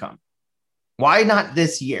in income? Why not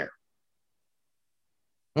this year?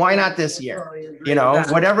 Why not this year? You know,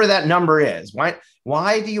 whatever that number is.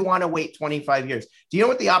 Why do you want to wait 25 years? Do you know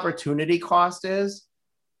what the opportunity cost is?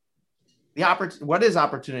 What is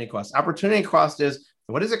opportunity cost? Opportunity cost is,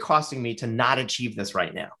 what is it costing me to not achieve this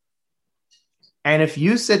right now? And if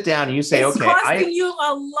you sit down and you say, it's okay, costing you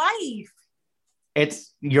a life.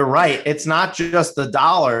 You're right. It's not just the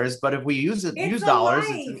dollars, but if we use dollars,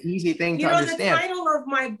 it's an easy thing to understand. The title of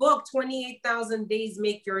my book, 28,000 Days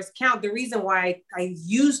Make Yours Count. The reason why I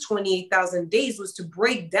used 28,000 days was to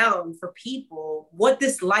break down for people what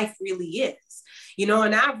this life really is. You know,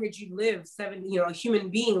 on average, you live a human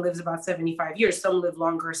being lives about 75 years. Some live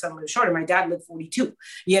longer, some live shorter. My dad lived 42.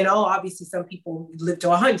 You know, obviously some people live to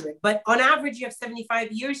 100, but on average, you have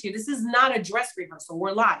 75 years here. This is not a dress rehearsal.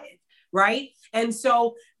 We're live. Right. And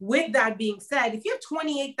so with that being said, if you have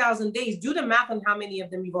 28,000 days, do the math on how many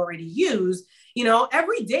of them you've already used. You know,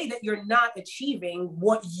 every day that you're not achieving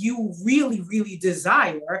what you really, really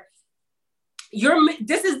desire, you're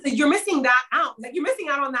missing that out. Like you're missing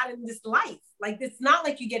out on that in this life. Like it's not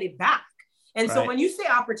like you get it back. And so when you say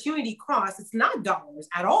opportunity cost, it's not dollars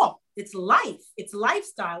at all. It's life, it's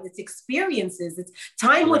lifestyle, it's experiences, it's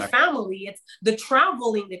time with family, it's the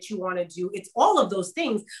traveling that you want to do. It's all of those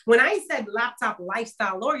things. When I said laptop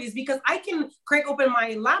lifestyle lawyer, is because I can crank open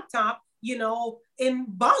my laptop, you know, in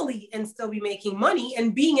Bali and still be making money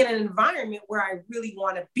and being in an environment where I really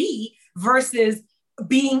want to be versus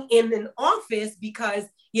being in an office because,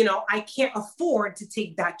 you know, I can't afford to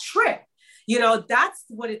take that trip. You know, that's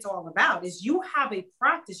what it's all about is you have a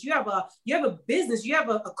practice, you have a business, you have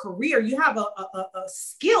a career, you have a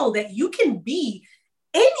skill that you can be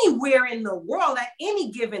anywhere in the world at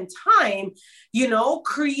any given time, you know,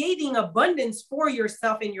 creating abundance for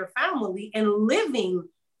yourself and your family and living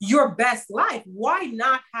your best life. Why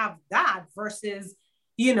not have that versus,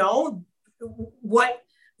 you know, what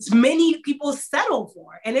many people settle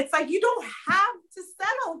for? And it's like, you don't have to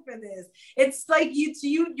settle for this. It's like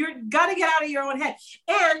you're got to get out of your own head.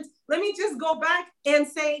 And let me just go back and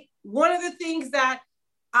say, one of the things that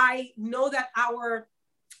I know that our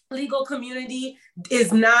legal community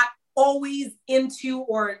is not always into,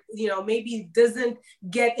 or, you know, maybe doesn't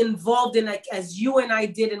get involved in, like as you and I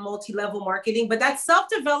did in multi-level marketing, but that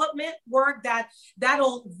self-development work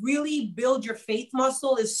that'll really build your faith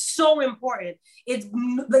muscle is so important. It's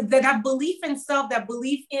that belief in self, that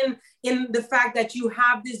belief in the fact that you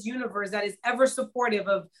have this universe that is ever supportive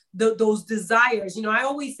of those desires. You know, I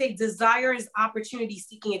always say desire is opportunity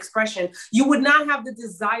seeking expression. You would not have the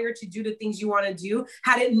desire to do the things you want to do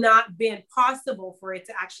had it not been possible for it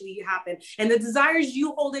to actually happen. And the desires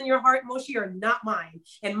you hold in your heart, Moshe, are not mine,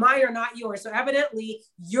 and mine are not yours. So evidently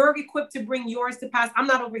you're equipped to bring yours to pass. I'm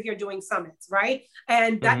not over here doing summits, right?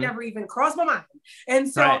 And that never even crossed my mind. And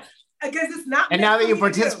so because it's not. And now that you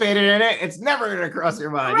participated in it, it's never going to cross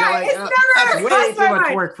your mind. Right. You're like, that's way too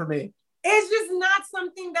much work for me. It's just not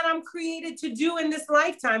something that I'm created to do in this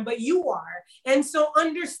lifetime, but you are. And so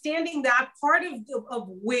understanding that part of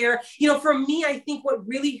where, you know, for me, I think what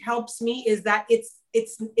really helps me is that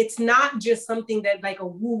it's not just something that like a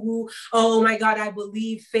woo-woo, oh my God, I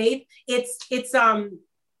believe faith. It's an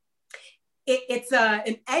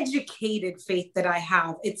educated faith that I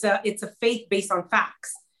have. It's a faith based on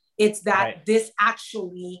facts. It's that this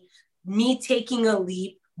actually, me taking a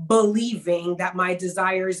leap, believing that my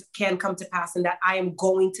desires can come to pass and that I am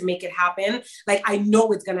going to make it happen. Like I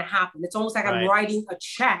know it's going to happen. It's almost like I'm writing a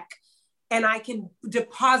check and I can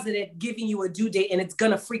deposit it, giving you a due date, and it's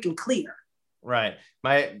going to freaking clear. Right.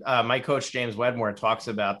 My coach, James Wedmore, talks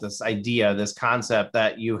about this idea, this concept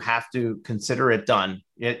that you have to consider it done.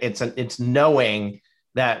 It's knowing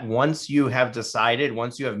that once you have decided,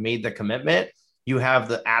 once you have made the commitment, you have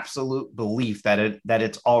the absolute belief that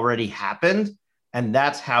it's already happened. And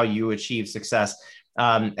that's how you achieve success.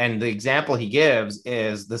 And the example he gives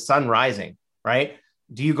is the sun rising, right?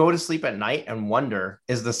 Do you go to sleep at night and wonder,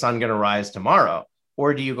 is the sun going to rise tomorrow?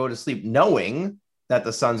 Or do you go to sleep knowing that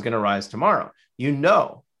the sun's going to rise tomorrow? You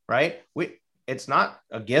know, right? It's not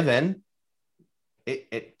a given.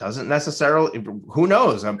 it doesn't necessarily, who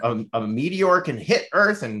knows, a meteor can hit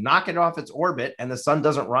Earth and knock it off its orbit and the sun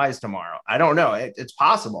doesn't rise tomorrow. I don't know. It's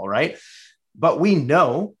possible, right? But we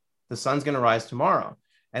know the sun's going to rise tomorrow.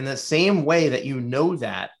 And the same way that you know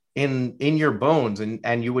that in your bones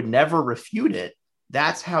and you would never refute it,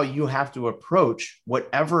 that's how you have to approach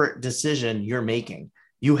whatever decision you're making.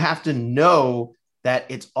 You have to know that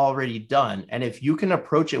it's already done. And if you can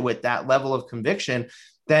approach it with that level of conviction,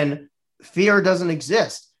 then fear doesn't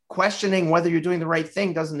exist. Questioning whether you're doing the right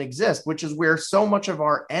thing doesn't exist, which is where so much of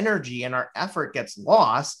our energy and our effort gets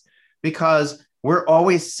lost, because we're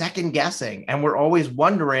always second guessing and we're always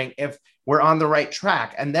wondering if we're on the right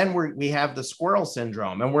track. And then we have the squirrel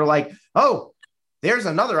syndrome and we're like, oh, there's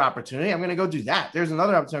another opportunity. I'm going to go do that. There's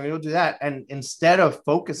another opportunity. I'm going to go do that. And instead of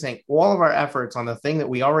focusing all of our efforts on the thing that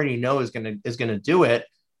we already know is going to do it,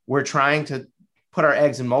 we're trying to put our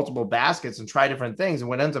eggs in multiple baskets and try different things. And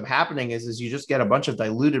what ends up happening is you just get a bunch of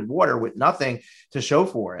diluted water with nothing to show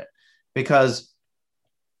for it, because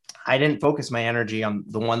I didn't focus my energy on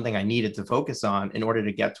the one thing I needed to focus on in order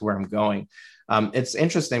to get to where I'm going. It's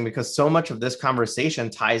interesting because so much of this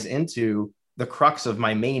conversation ties into the crux of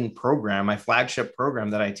my main program, my flagship program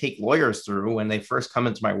that I take lawyers through when they first come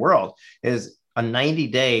into my world, is a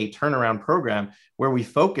 90-day turnaround program where we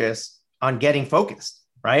focus on getting focused.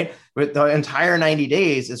 Right? But the entire 90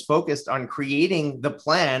 days is focused on creating the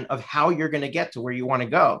plan of how you're going to get to where you want to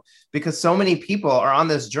go, because so many people are on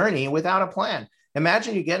this journey without a plan.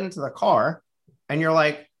 Imagine you get into the car and you're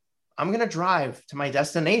like, I'm going to drive to my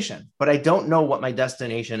destination, but I don't know what my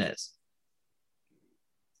destination is.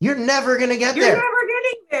 You're never going to get there. You're never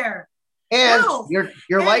getting there. And no.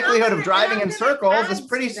 your likelihood of driving in circles is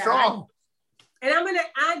pretty strong. And I'm going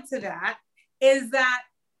to add to that is that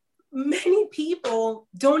many people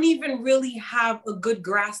don't even really have a good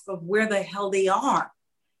grasp of where the hell they are,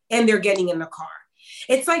 and they're getting in the car.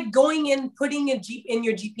 It's like going in, putting a Jeep in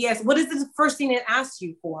your GPS. What is the first thing it asks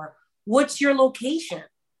you for? What's your location?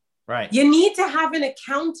 Right. You need to have an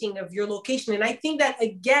accounting of your location. And I think that,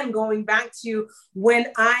 again, going back to when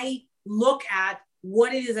I look at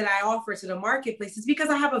what it is that I offer to the marketplace, it's because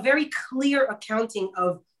I have a very clear accounting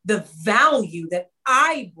of the value that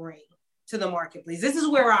I bring to the marketplace. This is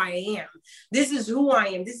where I am. This is who I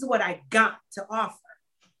am. This is what I got to offer.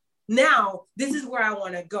 Now, this is where I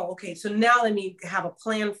want to go. Okay, so now let me have a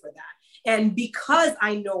plan for that. And because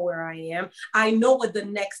I know where I am, I know what the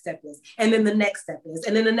next step is. And then the next step is.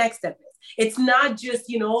 And then the next step is. It's not just,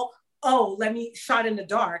 oh, let me shot in the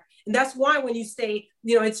dark. And that's why when you say,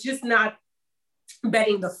 it's just not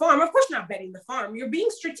betting the farm. Of course, not betting the farm. You're being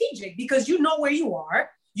strategic because you know where you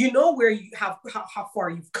are. You know where you have how far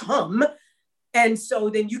you've come. And so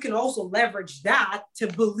then you can also leverage that to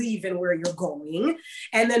believe in where you're going.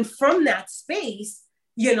 And then from that space,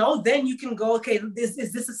 then you can go, okay, is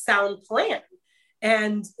this a sound plan?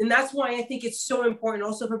 And that's why I think it's so important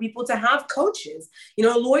also for people to have coaches.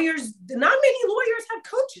 Lawyers, not many lawyers have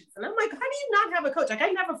coaches. And I'm like, how do you not have a coach? Like,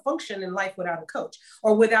 I never function in life without a coach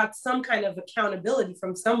or without some kind of accountability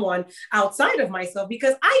from someone outside of myself,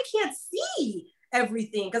 because I can't see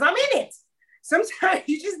everything because I'm in it. Sometimes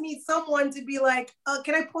you just need someone to be like,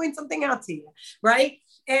 can I point something out to you? Right.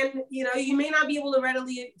 And, you may not be able to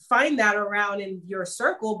readily find that around in your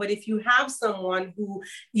circle, but if you have someone who,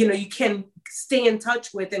 you can stay in touch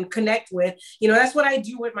with and connect with, that's what I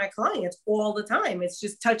do with my clients all the time. It's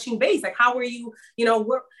just touching base. Like, how are you,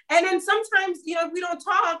 and then sometimes, if we don't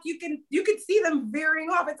talk, you can see them veering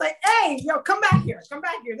off. It's like, hey, come back here.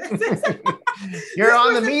 You're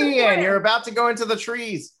on the median. You're about to go into the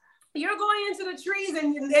trees. You're going into the trees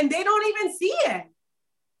and they don't even see it.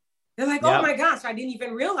 They're like, oh my gosh, I didn't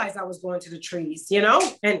even realize I was going to the trees,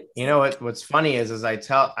 And what's funny is I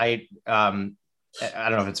don't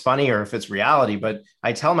know if it's funny or if it's reality, but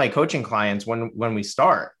I tell my coaching clients when we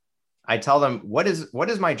start, I tell them, what is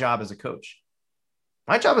my job as a coach?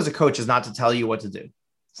 My job as a coach is not to tell you what to do.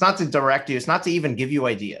 It's not to direct you. It's not to even give you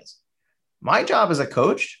ideas. My job as a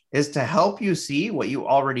coach is to help you see what you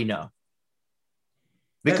already know.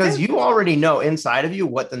 Because you already know inside of you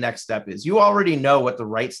what the next step is. You already know what the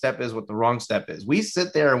right step is, what the wrong step is. We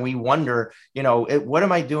sit there and we wonder, what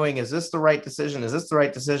am I doing? Is this the right decision? Is this the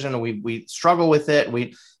right decision? And we struggle with it.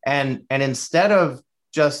 And instead of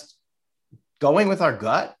just going with our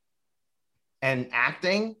gut and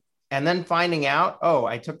acting and then finding out, oh,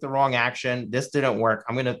 I took the wrong action. This didn't work.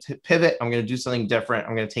 I'm going to pivot. I'm going to do something different.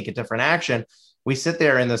 I'm going to take a different action. We sit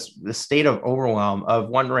there in this state of overwhelm of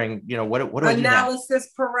wondering, what do I do now? Analysis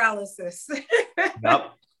paralysis.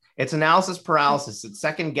 Yep. It's analysis paralysis. It's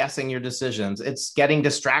second guessing your decisions. It's getting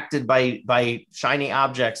distracted by shiny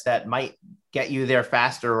objects that might get you there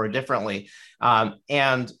faster or differently.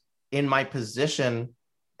 And in my position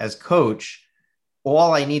as coach,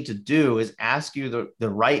 all I need to do is ask you the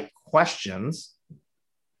right questions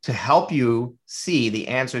to help you see the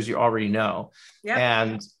answers you already know. Yep.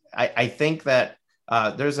 And I think that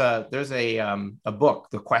there's a book,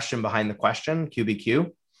 The Question Behind the Question,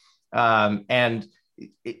 QBQ. And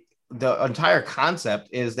the entire concept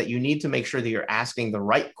is that you need to make sure that you're asking the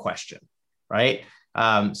right question, right?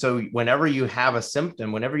 So whenever you have a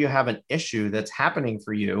symptom, whenever you have an issue that's happening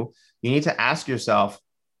for you, you need to ask yourself,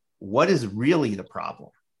 what is really the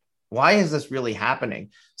problem? Why is this really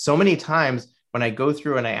happening? So many times when I go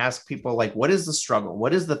through and I ask people, like, what is the struggle?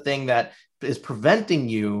 What is the thing that is preventing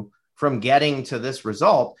you from getting to this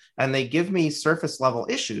result? And they give me surface level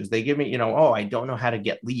issues. They give me, oh, I don't know how to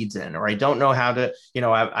get leads in, or I don't know how to,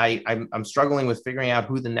 I'm struggling with figuring out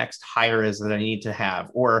who the next hire is that I need to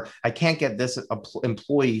have, or I can't get this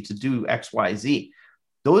employee to do X, Y, Z.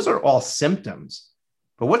 Those are all symptoms.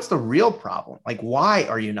 But what's the real problem? Like, why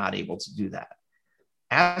are you not able to do that?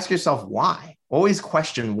 Ask yourself why. Always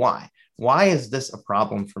question why. Why is this a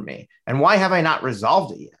problem for me? And why have I not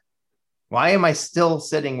resolved it yet? Why am I still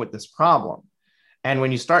sitting with this problem? And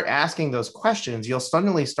when you start asking those questions, you'll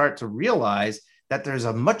suddenly start to realize that there's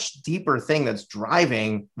a much deeper thing that's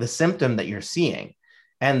driving the symptom that you're seeing.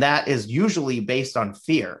 And that is usually based on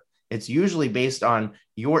fear. It's usually based on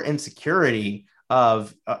your insecurity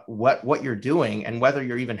of what you're doing and whether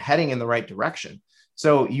you're even heading in the right direction.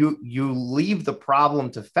 So you leave the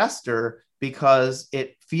problem to fester because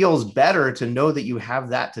it feels better to know that you have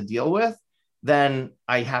that to deal with than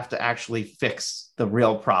I have to actually fix the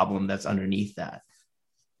real problem that's underneath that.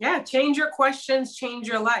 Yeah, change your questions, change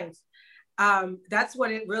your life. That's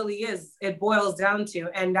what it really is. It boils down to,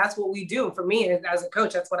 and that's what we do. For me as a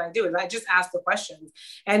coach, that's what I do, is I just ask the questions.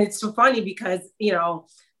 And it's so funny because,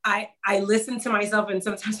 I listen to myself and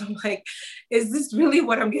sometimes I'm like, is this really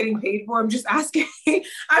what I'm getting paid for? I'm just asking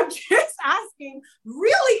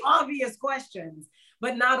really obvious questions,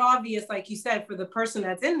 but not obvious, like you said, for the person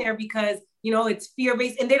that's in there, because, it's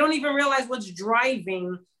fear-based and they don't even realize what's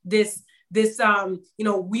driving this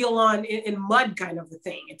wheel on in mud kind of a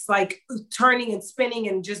thing. It's like turning and spinning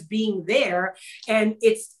and just being there. And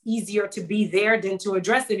it's easier to be there than to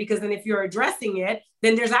address it, because then if you're addressing it,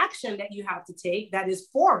 then there's action that you have to take that is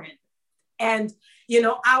foreign. And,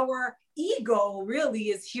 our ego really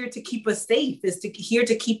is here to keep us safe, here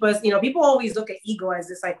to keep us, people always look at ego as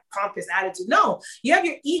this like pompous attitude. No, you have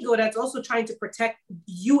your ego that's also trying to protect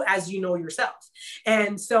you as you know yourself.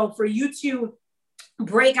 And so for you to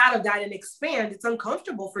break out of that and expand, it's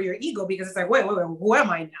uncomfortable for your ego, because it's like, wait, who am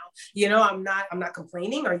I now? I'm not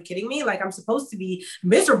complaining. Are you kidding me? Like, I'm supposed to be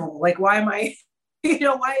miserable. Like, why am I,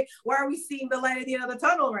 why are we seeing the light at the end of the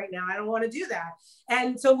tunnel right now? I don't want to do that.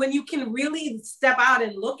 And so when you can really step out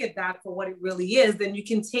and look at that for what it really is, then you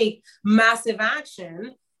can take massive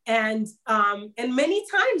action. And many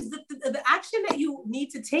times the action that you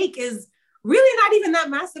need to take is really not even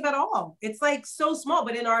that massive at all. It's like so small,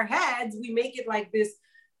 but in our heads, we make it like this,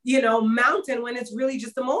 mountain, when it's really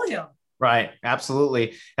just a molehill. Right.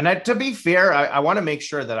 Absolutely. And to be fair, I want to make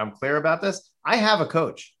sure that I'm clear about this. I have a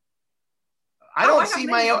coach. I don't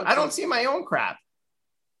see my own crap.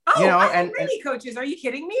 Oh, I have many coaches. Are you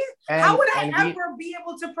kidding me? How would I ever be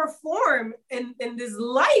able to perform in this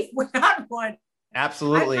life without one?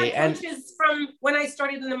 Absolutely. I've had coaches from when I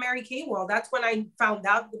started in the Mary Kay world. That's when I found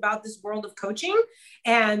out about this world of coaching.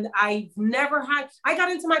 And I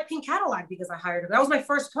got into my pink Cadillac because I hired her. That was my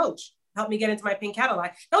first coach, helped me get into my pink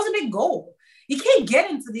Cadillac. That was a big goal. You can't get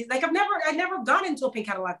into these. Like, I never got into a pink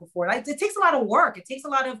Cadillac before. Like, it takes a lot of work. It takes a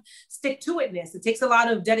lot of stick-to-itness. It takes a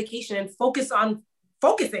lot of dedication and focusing.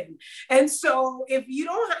 And so if you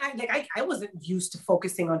don't I wasn't used to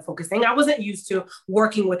focusing on focusing. I wasn't used to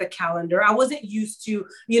working with a calendar. I wasn't used to,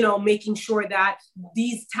 making sure that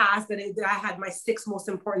these tasks that I had my 6 most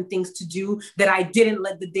important things to do, that I didn't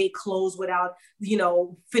let the day close without,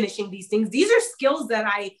 finishing these things. These are skills that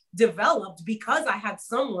I developed because I had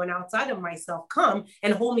someone outside of myself come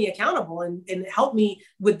and hold me accountable and help me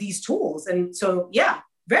with these tools. And so, yeah,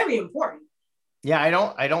 very important. Yeah,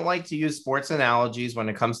 I don't like to use sports analogies when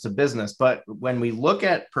it comes to business, but when we look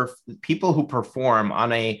at people who perform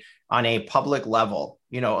on a public level,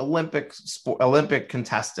 Olympic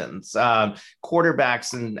contestants,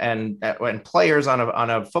 quarterbacks, and players on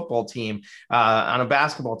a football team, on a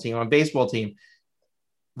basketball team, on a baseball team,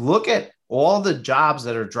 look at all the jobs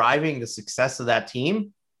that are driving the success of that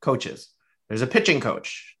team. Coaches. There's a pitching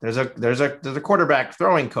coach. There's a quarterback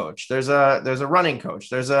throwing coach. There's a running coach.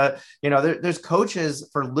 There's coaches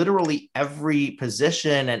for literally every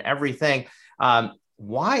position and everything.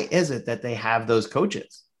 why is it that they have those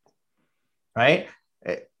coaches, right?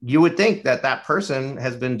 You would think that that person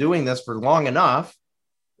has been doing this for long enough.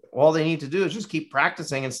 All they need to do is just keep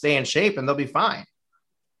practicing and stay in shape and they'll be fine.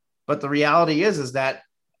 But the reality is that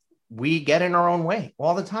we get in our own way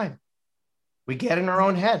all the time. We get in our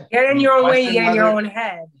own head. Get in your own way, you get in your own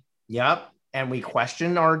head. Yep. And we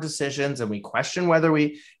question our decisions and we question whether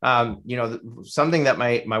we, something that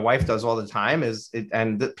my wife does all the time is,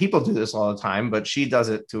 people do this all the time, but she does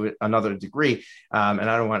it to another degree. And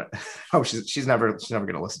I don't want to, she's never going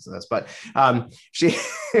to listen to this, but she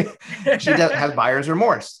has buyer's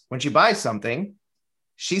remorse. When she buys something,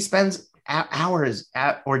 she spends hours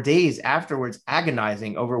or days afterwards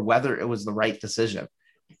agonizing over whether it was the right decision.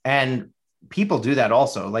 And people do that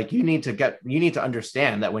also. Like you need to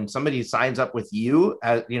understand that when somebody signs up with you,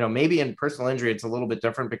 maybe in personal injury, it's a little bit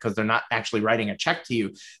different because they're not actually writing a check to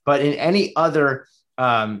you, but in any other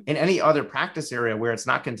practice area where it's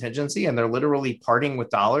not contingency and they're literally parting with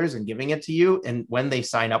dollars and giving it to you. And when they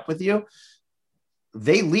sign up with you,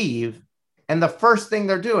 they leave. And the first thing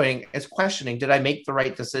they're doing is questioning, did I make the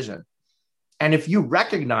right decision? And if you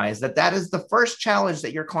recognize that that is the first challenge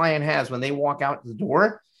that your client has when they walk out the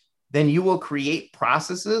door, then you will create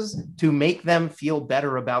processes to make them feel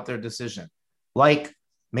better about their decision. Like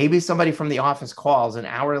maybe somebody from the office calls an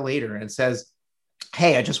hour later and says,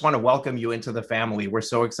 hey, I just want to welcome you into the family. We're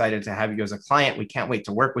so excited to have you as a client. We can't wait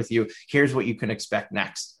to work with you. Here's what you can expect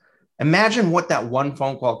next. Imagine what that one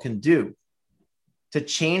phone call can do to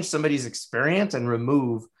change somebody's experience and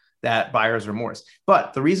remove that buyer's remorse.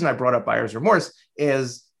 But the reason I brought up buyer's remorse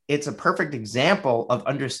is it's a perfect example of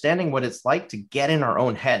understanding what it's like to get in our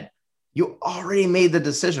own head. You already made the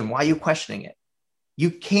decision. Why are you questioning it?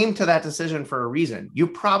 You came to that decision for a reason. You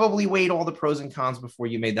probably weighed all the pros and cons before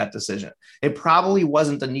you made that decision. It probably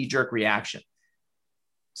wasn't a knee-jerk reaction.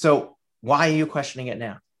 So why are you questioning it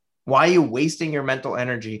now? Why are you wasting your mental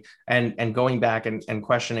energy and going back and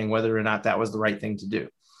questioning whether or not that was the right thing to do?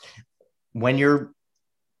 When you're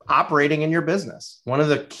operating in your business, one of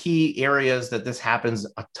the key areas that this happens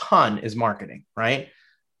a ton is marketing, right?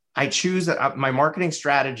 I choose that my marketing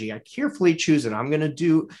strategy. I carefully choose it. I'm going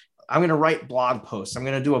to write blog posts. I'm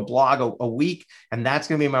going to do a blog a week, and that's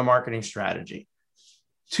going to be my marketing strategy.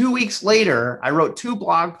 2 weeks later, I wrote 2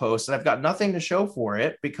 blog posts and I've got nothing to show for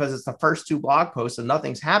it because it's the first 2 blog posts and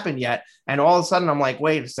nothing's happened yet. And all of a sudden I'm like,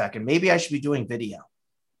 wait a second, maybe I should be doing video.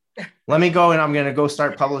 Let me go and I'm going to go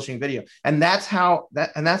start publishing video. And that's how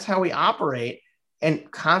we operate,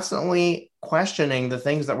 and constantly questioning the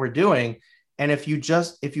things that we're doing. And if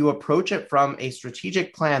you approach it from a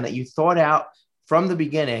strategic plan that you thought out from the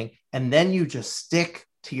beginning, and then you just stick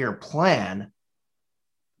to your plan,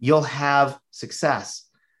 you'll have success.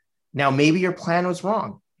 Now, maybe your plan was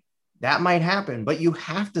wrong. That might happen, but you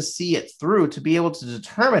have to see it through to be able to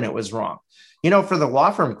determine it was wrong. For the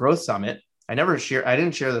Law Firm Growth Summit, I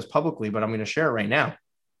didn't share this publicly, but I'm going to share it right now.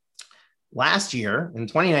 Last year in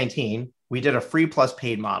 2019, we did a free plus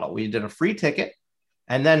paid model. We did a free ticket.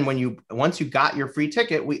 And then once you got your free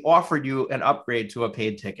ticket, we offered you an upgrade to a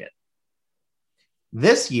paid ticket.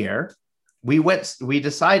 This year, we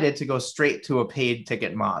decided to go straight to a paid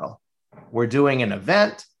ticket model. We're doing an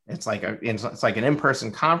event. It's like an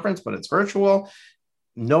in-person conference, but it's virtual.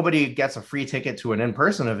 Nobody gets a free ticket to an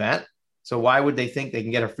in-person event. So why would they think they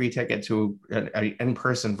can get a free ticket to an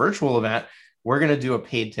in-person virtual event? We're going to do a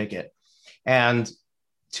paid ticket. And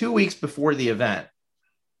 2 weeks before the event,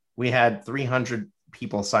 we had 300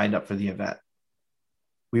 people signed up for the event.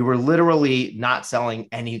 We were literally not selling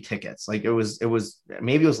any tickets. Like it was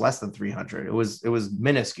maybe it was less than 300. It was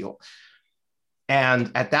minuscule.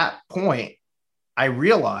 And at that point, I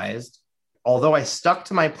realized, although I stuck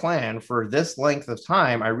to my plan for this length of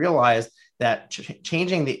time, I realized that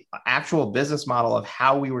changing the actual business model of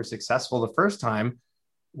how we were successful the first time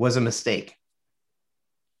was a mistake.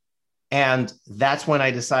 And that's when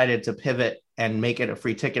I decided to pivot and make it a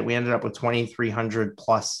free ticket. We ended up with 2,300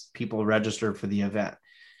 plus people registered for the event.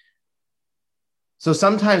 So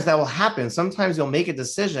sometimes that will happen. Sometimes you'll make a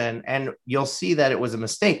decision and you'll see that it was a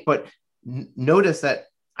mistake, but notice that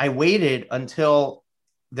I waited until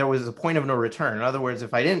there was a point of no return. In other words,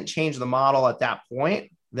 if I didn't change the model at that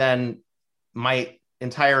point, then my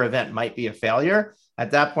entire event might be a failure.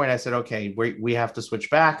 At that point, I said, okay, we have to switch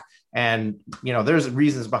back. And, there's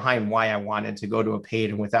reasons behind why I wanted to go to a paid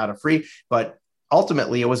and without a free, but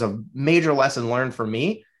ultimately it was a major lesson learned for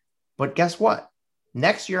me. But guess what?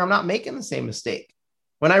 Next year, I'm not making the same mistake.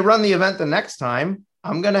 When I run the event the next time,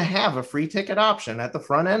 I'm going to have a free ticket option at the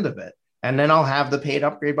front end of it. And then I'll have the paid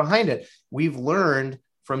upgrade behind it. We've learned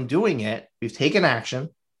from doing it. We've taken action.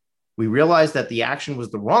 We realized that the action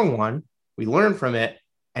was the wrong one. we learn from it,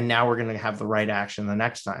 and now we're going to have the right action the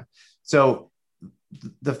next time. So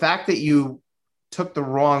the fact that you took the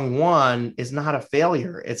wrong one is not a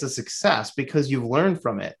failure. It's a success because you've learned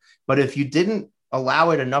from it. But if you didn't allow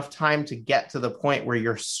it enough time to get to the point where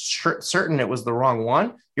you're certain it was the wrong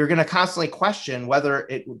one, you're going to constantly question whether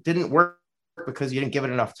it didn't work because you didn't give it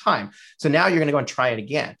enough time. So now you're going to go and try it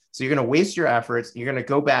again. So you're going to waste your efforts. You're going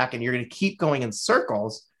to go back and you're going to keep going in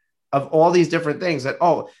circles of all these different things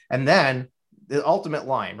and then the ultimate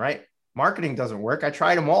line, right? Marketing doesn't work. I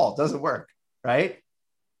tried them all. It doesn't work, right?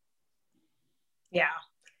 Yeah.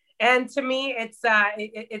 And to me, it's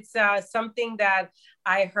something that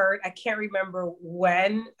I heard. I can't remember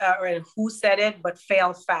when or who said it, but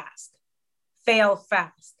fail fast,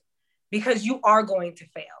 because you are going to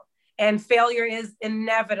fail, and failure is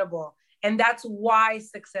inevitable. And that's why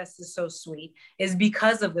success is so sweet, is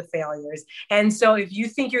because of the failures. And so if you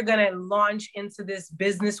think you're going to launch into this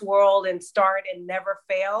business world and start and never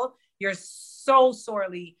fail, you're so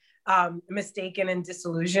sorely mistaken and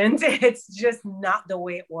disillusioned. It's just not the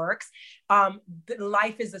way it works.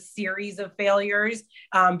 Life is a series of failures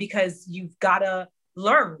because you've got to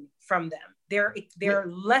learn from them. They're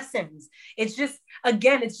lessons. It's just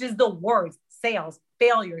the words, sales,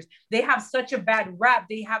 failures. They have such a bad rap.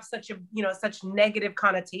 They have such negative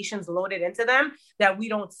connotations loaded into them that we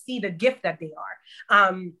don't see the gift that they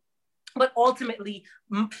are. But ultimately,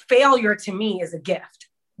 failure to me is a gift.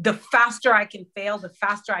 The faster I can fail, the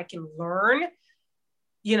faster I can learn,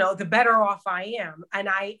 the better off I am. And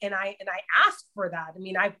I ask for that. I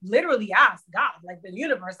mean, I literally asked God, like the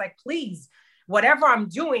universe, like, please, whatever I'm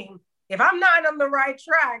doing, if I'm not on the right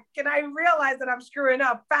track, can I realize that I'm screwing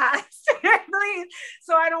up fast? Please,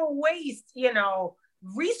 so I don't waste,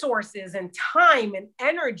 resources and time and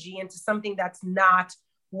energy into something that's not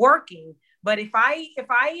working. But if I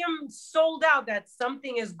am sold out that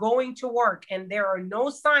something is going to work and there are no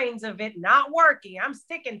signs of it not working, I'm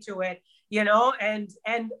sticking to it, and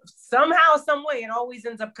somehow, some way, it always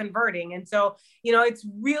ends up converting. And so, it's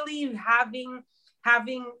really having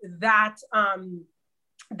that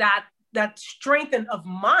that strength of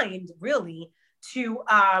mind, really, to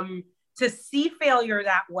see failure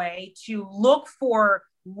that way, to look for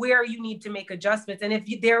where you need to make adjustments. And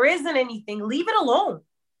if there isn't anything, leave it alone.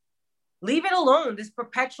 Leave it alone. This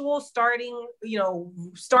perpetual starting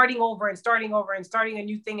over and starting a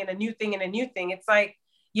new thing and a new thing and a new thing. It's like,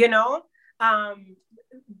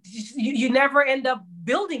 you never end up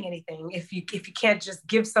building anything if you can't just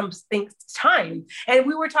give some things time. And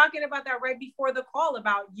we were talking about that right before the call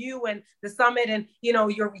about you and the summit and,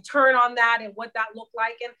 your return on that and what that looked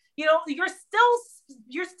like. And, you're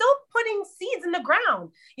still putting seeds in the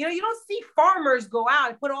ground. You don't see farmers go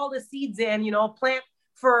out and put all the seeds in, plant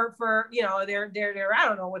for they're I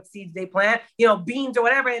don't know what seeds they plant, beans or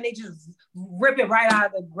whatever, and they just rip it right out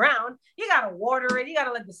of the ground. You got to water it. You got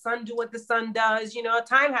to let the sun do what the sun does.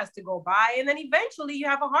 Time has to go by, and then eventually you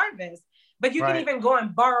have a harvest. But you can even go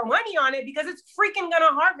and borrow money on it because it's freaking going to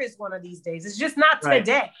harvest one of these days. It's just not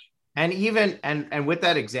today. And even, and with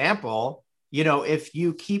that example, if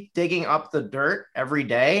you keep digging up the dirt every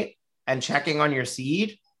day and checking on your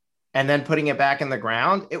seed and then putting it back in the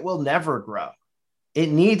ground, it will never grow. It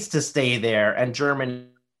needs to stay there and germinate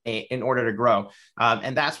in order to grow.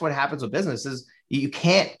 And that's what happens with businesses. You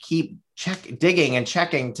can't keep digging and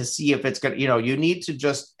checking to see if it's good. You need to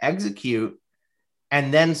just execute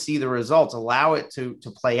and then see the results, allow it to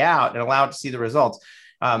play out and allow it to see the results.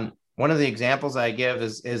 One of the examples I give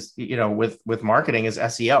is with marketing is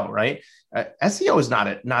SEO, right? SEO is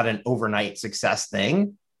not an overnight success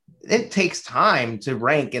thing. It takes time to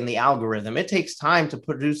rank in the algorithm. It takes time to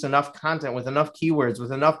produce enough content with enough keywords,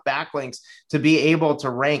 with enough backlinks to be able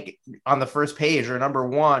to rank on the first page or number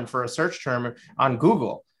one for a search term on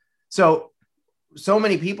Google. So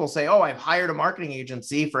many people say, oh, I've hired a marketing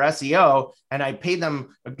agency for SEO and I paid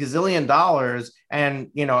them $1 gazillion.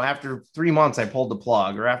 And, after 3 months, I pulled the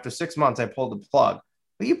plug, or after 6 months, I pulled the plug.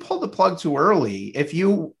 But you pulled the plug too early. If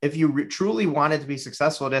you truly wanted to be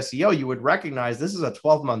successful at SEO, you would recognize this is a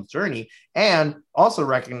 12-month journey, and also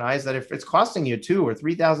recognize that if it's costing you $2,000 or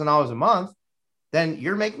 $3,000 a month, then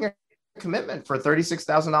you're making a commitment for a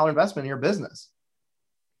 $36,000 investment in your business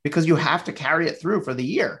because you have to carry it through for the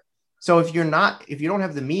year. So if you don't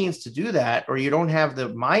have the means to do that, or you don't have the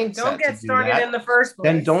mindset, don't get started in the first place.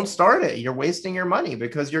 Then don't start it. You're wasting your money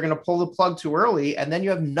because you're going to pull the plug too early, and then you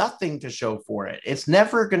have nothing to show for it. It's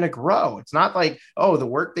never going to grow. It's not like, oh, the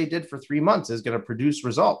work they did for 3 months is going to produce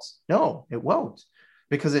results. No, it won't,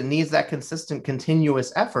 because it needs that consistent,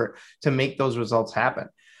 continuous effort to make those results happen.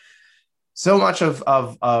 So much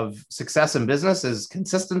of success in business is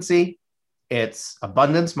consistency. It's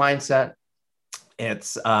abundance mindset.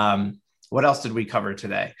 It's what else did we cover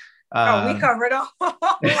today? We covered a whole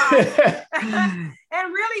lot.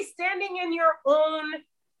 And really standing in your own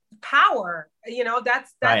power,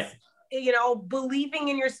 that's right. Believing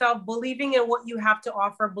in yourself, believing in what you have to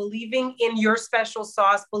offer, believing in your special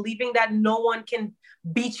sauce, believing that no one can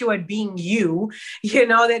beat you at being you,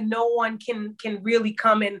 that no one can really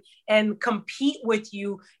come in and compete with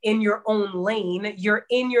you in your own lane. You're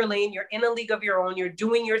in your lane, you're in a league of your own, you're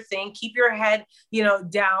doing your thing, keep your head,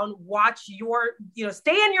 down, watch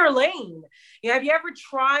stay in your lane. Have you ever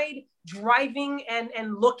tried driving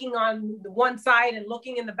and looking on the one side and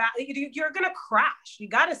looking in the back? You're going to crash. You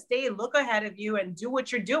got to stay and look ahead of you and do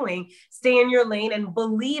what you're doing, stay in your lane and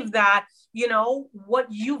believe that, what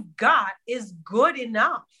you've got is good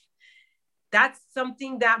enough. That's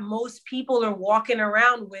something that most people are walking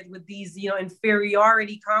around with these,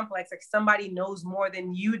 inferiority complex, like somebody knows more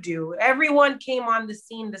than you do. Everyone came on the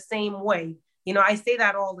scene the same way. I say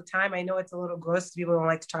that all the time. I know it's a little gross. People don't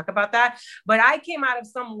like to talk about that, but I came out of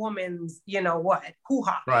some woman's,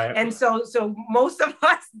 hoo-ha. Right. And so most of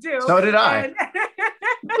us do. So did I.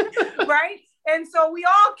 Right. And so we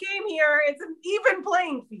all came here. It's an even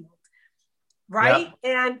playing field. Right.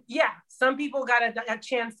 Yep. And some people got a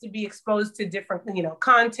chance to be exposed to different,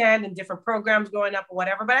 content and different programs growing up or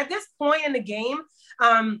whatever. But at this point in the game,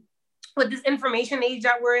 with this information age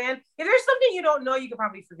that we're in, if there's something you don't know, you can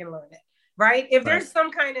probably freaking learn it. Right. If there's some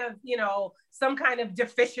kind of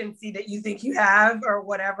deficiency that you think you have or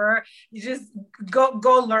whatever, you just go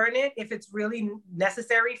learn it if it's really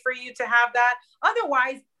necessary for you to have that.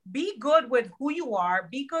 Otherwise, be good with who you are,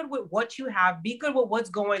 be good with what you have, be good with what's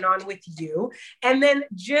going on with you, and then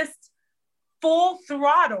just full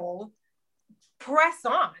throttle press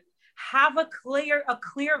on. Have a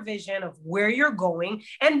clear vision of where you're going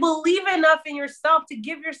and believe enough in yourself to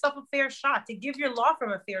give yourself a fair shot, to give your law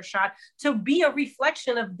firm a fair shot, to be a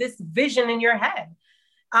reflection of this vision in your head.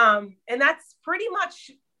 And that's pretty much,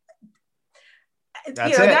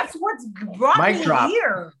 that's what's brought me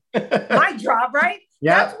here. Mic drop, right?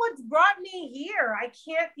 Yeah. That's what's brought me here. I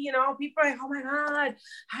can't, people are like, oh my God,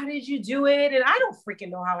 how did you do it? And I don't freaking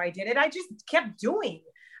know how I did it. I just kept doing.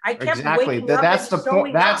 I kept waking up. That's the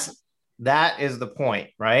point. That is the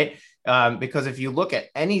point, right? Because if you look at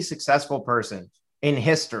any successful person in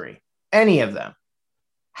history, any of them,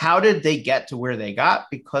 how did they get to where they got?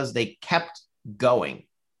 Because they kept going.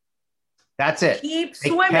 That's it. Keep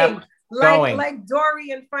swimming. Like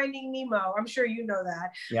Dory in Finding Nemo. I'm sure you know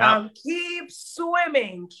that. Yeah. Keep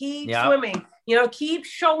swimming. Keep swimming. Keep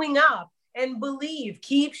showing up and believe.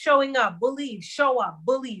 Keep showing up. Believe. Show up.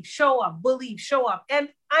 Believe. Show up. Believe. Show up. And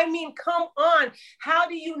I mean, come on. How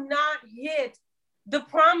do you not hit the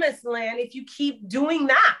promised land if you keep doing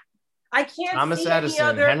that? I can't Thomas see Edison, any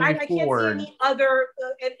other. Henry Ford. Can't see any other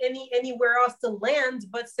anywhere else to land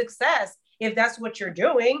but success. If that's what you're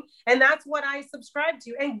doing. And that's what I subscribe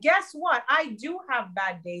to. And guess what? I do have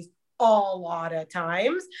bad days a lot of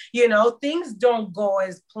times. Things don't go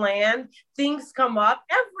as planned. Things come up.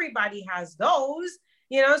 Everybody has those,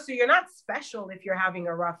 so you're not special if you're having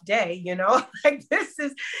a rough day, like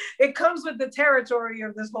it comes with the territory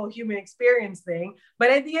of this whole human experience thing. But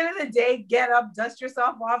at the end of the day, get up, dust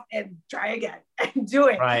yourself off and try again and do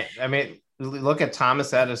it. Right. I mean, look at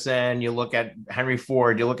Thomas Edison, you look at Henry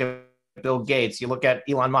Ford, you look at Bill Gates, you look at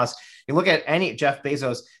Elon Musk, you look at Jeff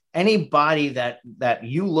Bezos, anybody that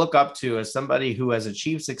you look up to as somebody who has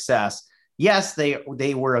achieved success. Yes,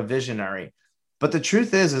 they were a visionary, but the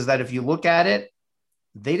truth is that if you look at it,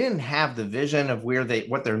 they didn't have the vision of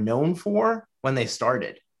what they're known for when they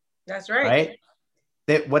started. That's right.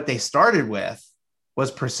 Right. What they started with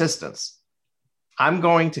was persistence. I'm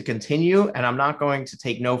going to continue and I'm not going to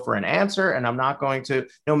take no for an answer. And I'm not going to,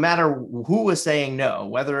 no matter who was saying no,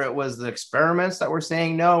 whether it was the experiments that were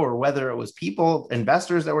saying no, or whether it was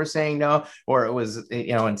investors that were saying no, or it was,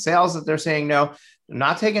 in sales that they're saying no, I'm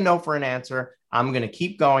not taking no for an answer. I'm going to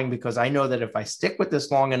keep going because I know that if I stick with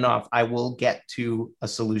this long enough, I will get to a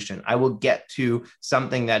solution. I will get to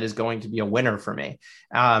something that is going to be a winner for me.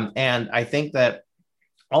 And I think that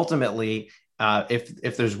ultimately,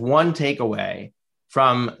 if there's one takeaway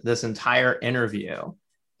from this entire interview,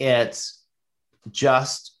 it's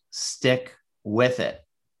just stick with it.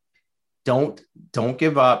 Don't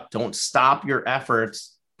give up. Don't stop your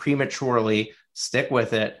efforts prematurely. Stick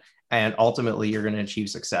with it. And ultimately you're going to achieve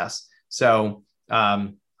success. So,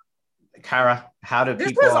 Kara, how do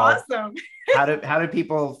people, this was awesome. how do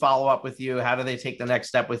people follow up with you? How do they take the next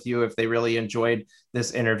step with you if they really enjoyed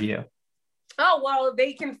this interview? Oh, well,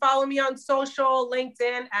 they can follow me on social,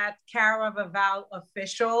 LinkedIn at Cara Vival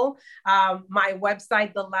Official. My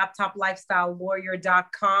website,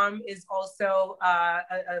 thelaptoplifestylelawyer.com, is also a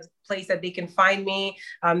place that they can find me.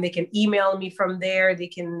 They can email me from there. They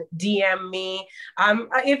can DM me.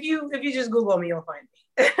 If you just Google me, you'll find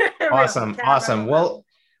me. Awesome. Awesome. Well,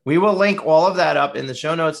 we will link all of that up in the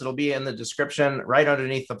show notes. It'll be in the description right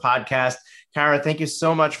underneath the podcast. Cara, thank you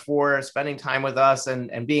so much for spending time with us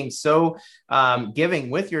and being so giving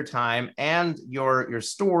with your time and your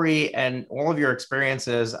story and all of your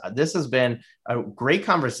experiences. This has been a great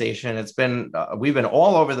conversation. It's been, we've been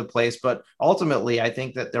all over the place, but ultimately I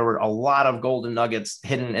think that there were a lot of golden nuggets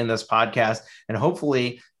hidden in this podcast, and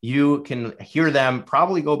hopefully you can hear them,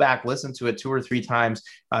 probably go back, listen to it 2 or 3 times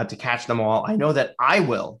to catch them all. I know that I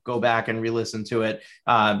will go back and re-listen to it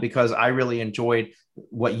because I really enjoyed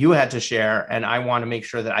what you had to share. And I want to make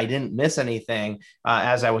sure that I didn't miss anything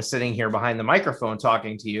as I was sitting here behind the microphone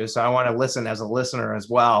talking to you. So I want to listen as a listener as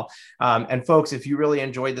well. And folks, if you really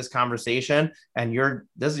enjoyed this conversation and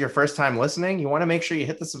this is your first time listening, you want to make sure you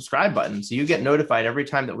hit the subscribe button so you get notified every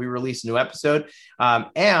time that we release a new episode,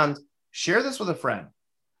 and share this with a friend,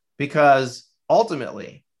 because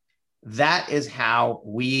ultimately that is how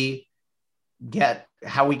we get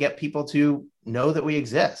people to know that we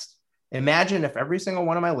exist. Imagine if every single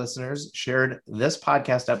one of my listeners shared this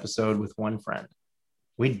podcast episode with one friend.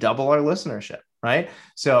 We'd double our listenership, right?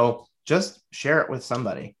 So just share it with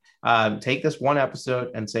somebody. Take this one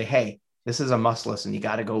episode and say, hey, this is a must listen. You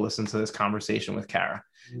got to go listen to this conversation with Cara.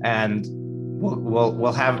 And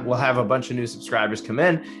we'll have a bunch of new subscribers come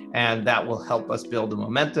in, and that will help us build the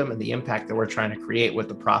momentum and the impact that we're trying to create with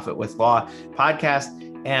the Profit with Law podcast.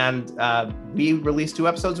 And we release 2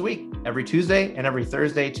 episodes a week, every Tuesday and every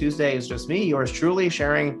Thursday. Tuesday is just me, yours truly,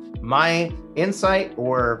 sharing my insight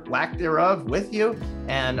or lack thereof with you.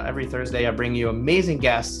 And every Thursday, I bring you amazing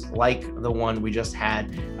guests like the one we just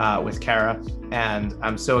had with Cara. And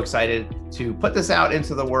I'm so excited to put this out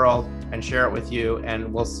into the world and share it with you.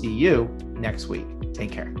 And we'll see you next week.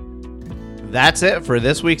 Take care. That's it for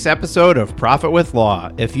this week's episode of Profit with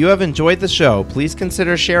Law. If you have enjoyed the show, please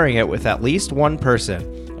consider sharing it with at least one person.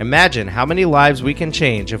 Imagine how many lives we can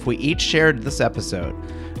change if we each shared this episode.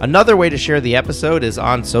 Another way to share the episode is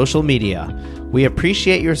on social media. We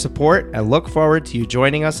appreciate your support and look forward to you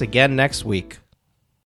joining us again next week.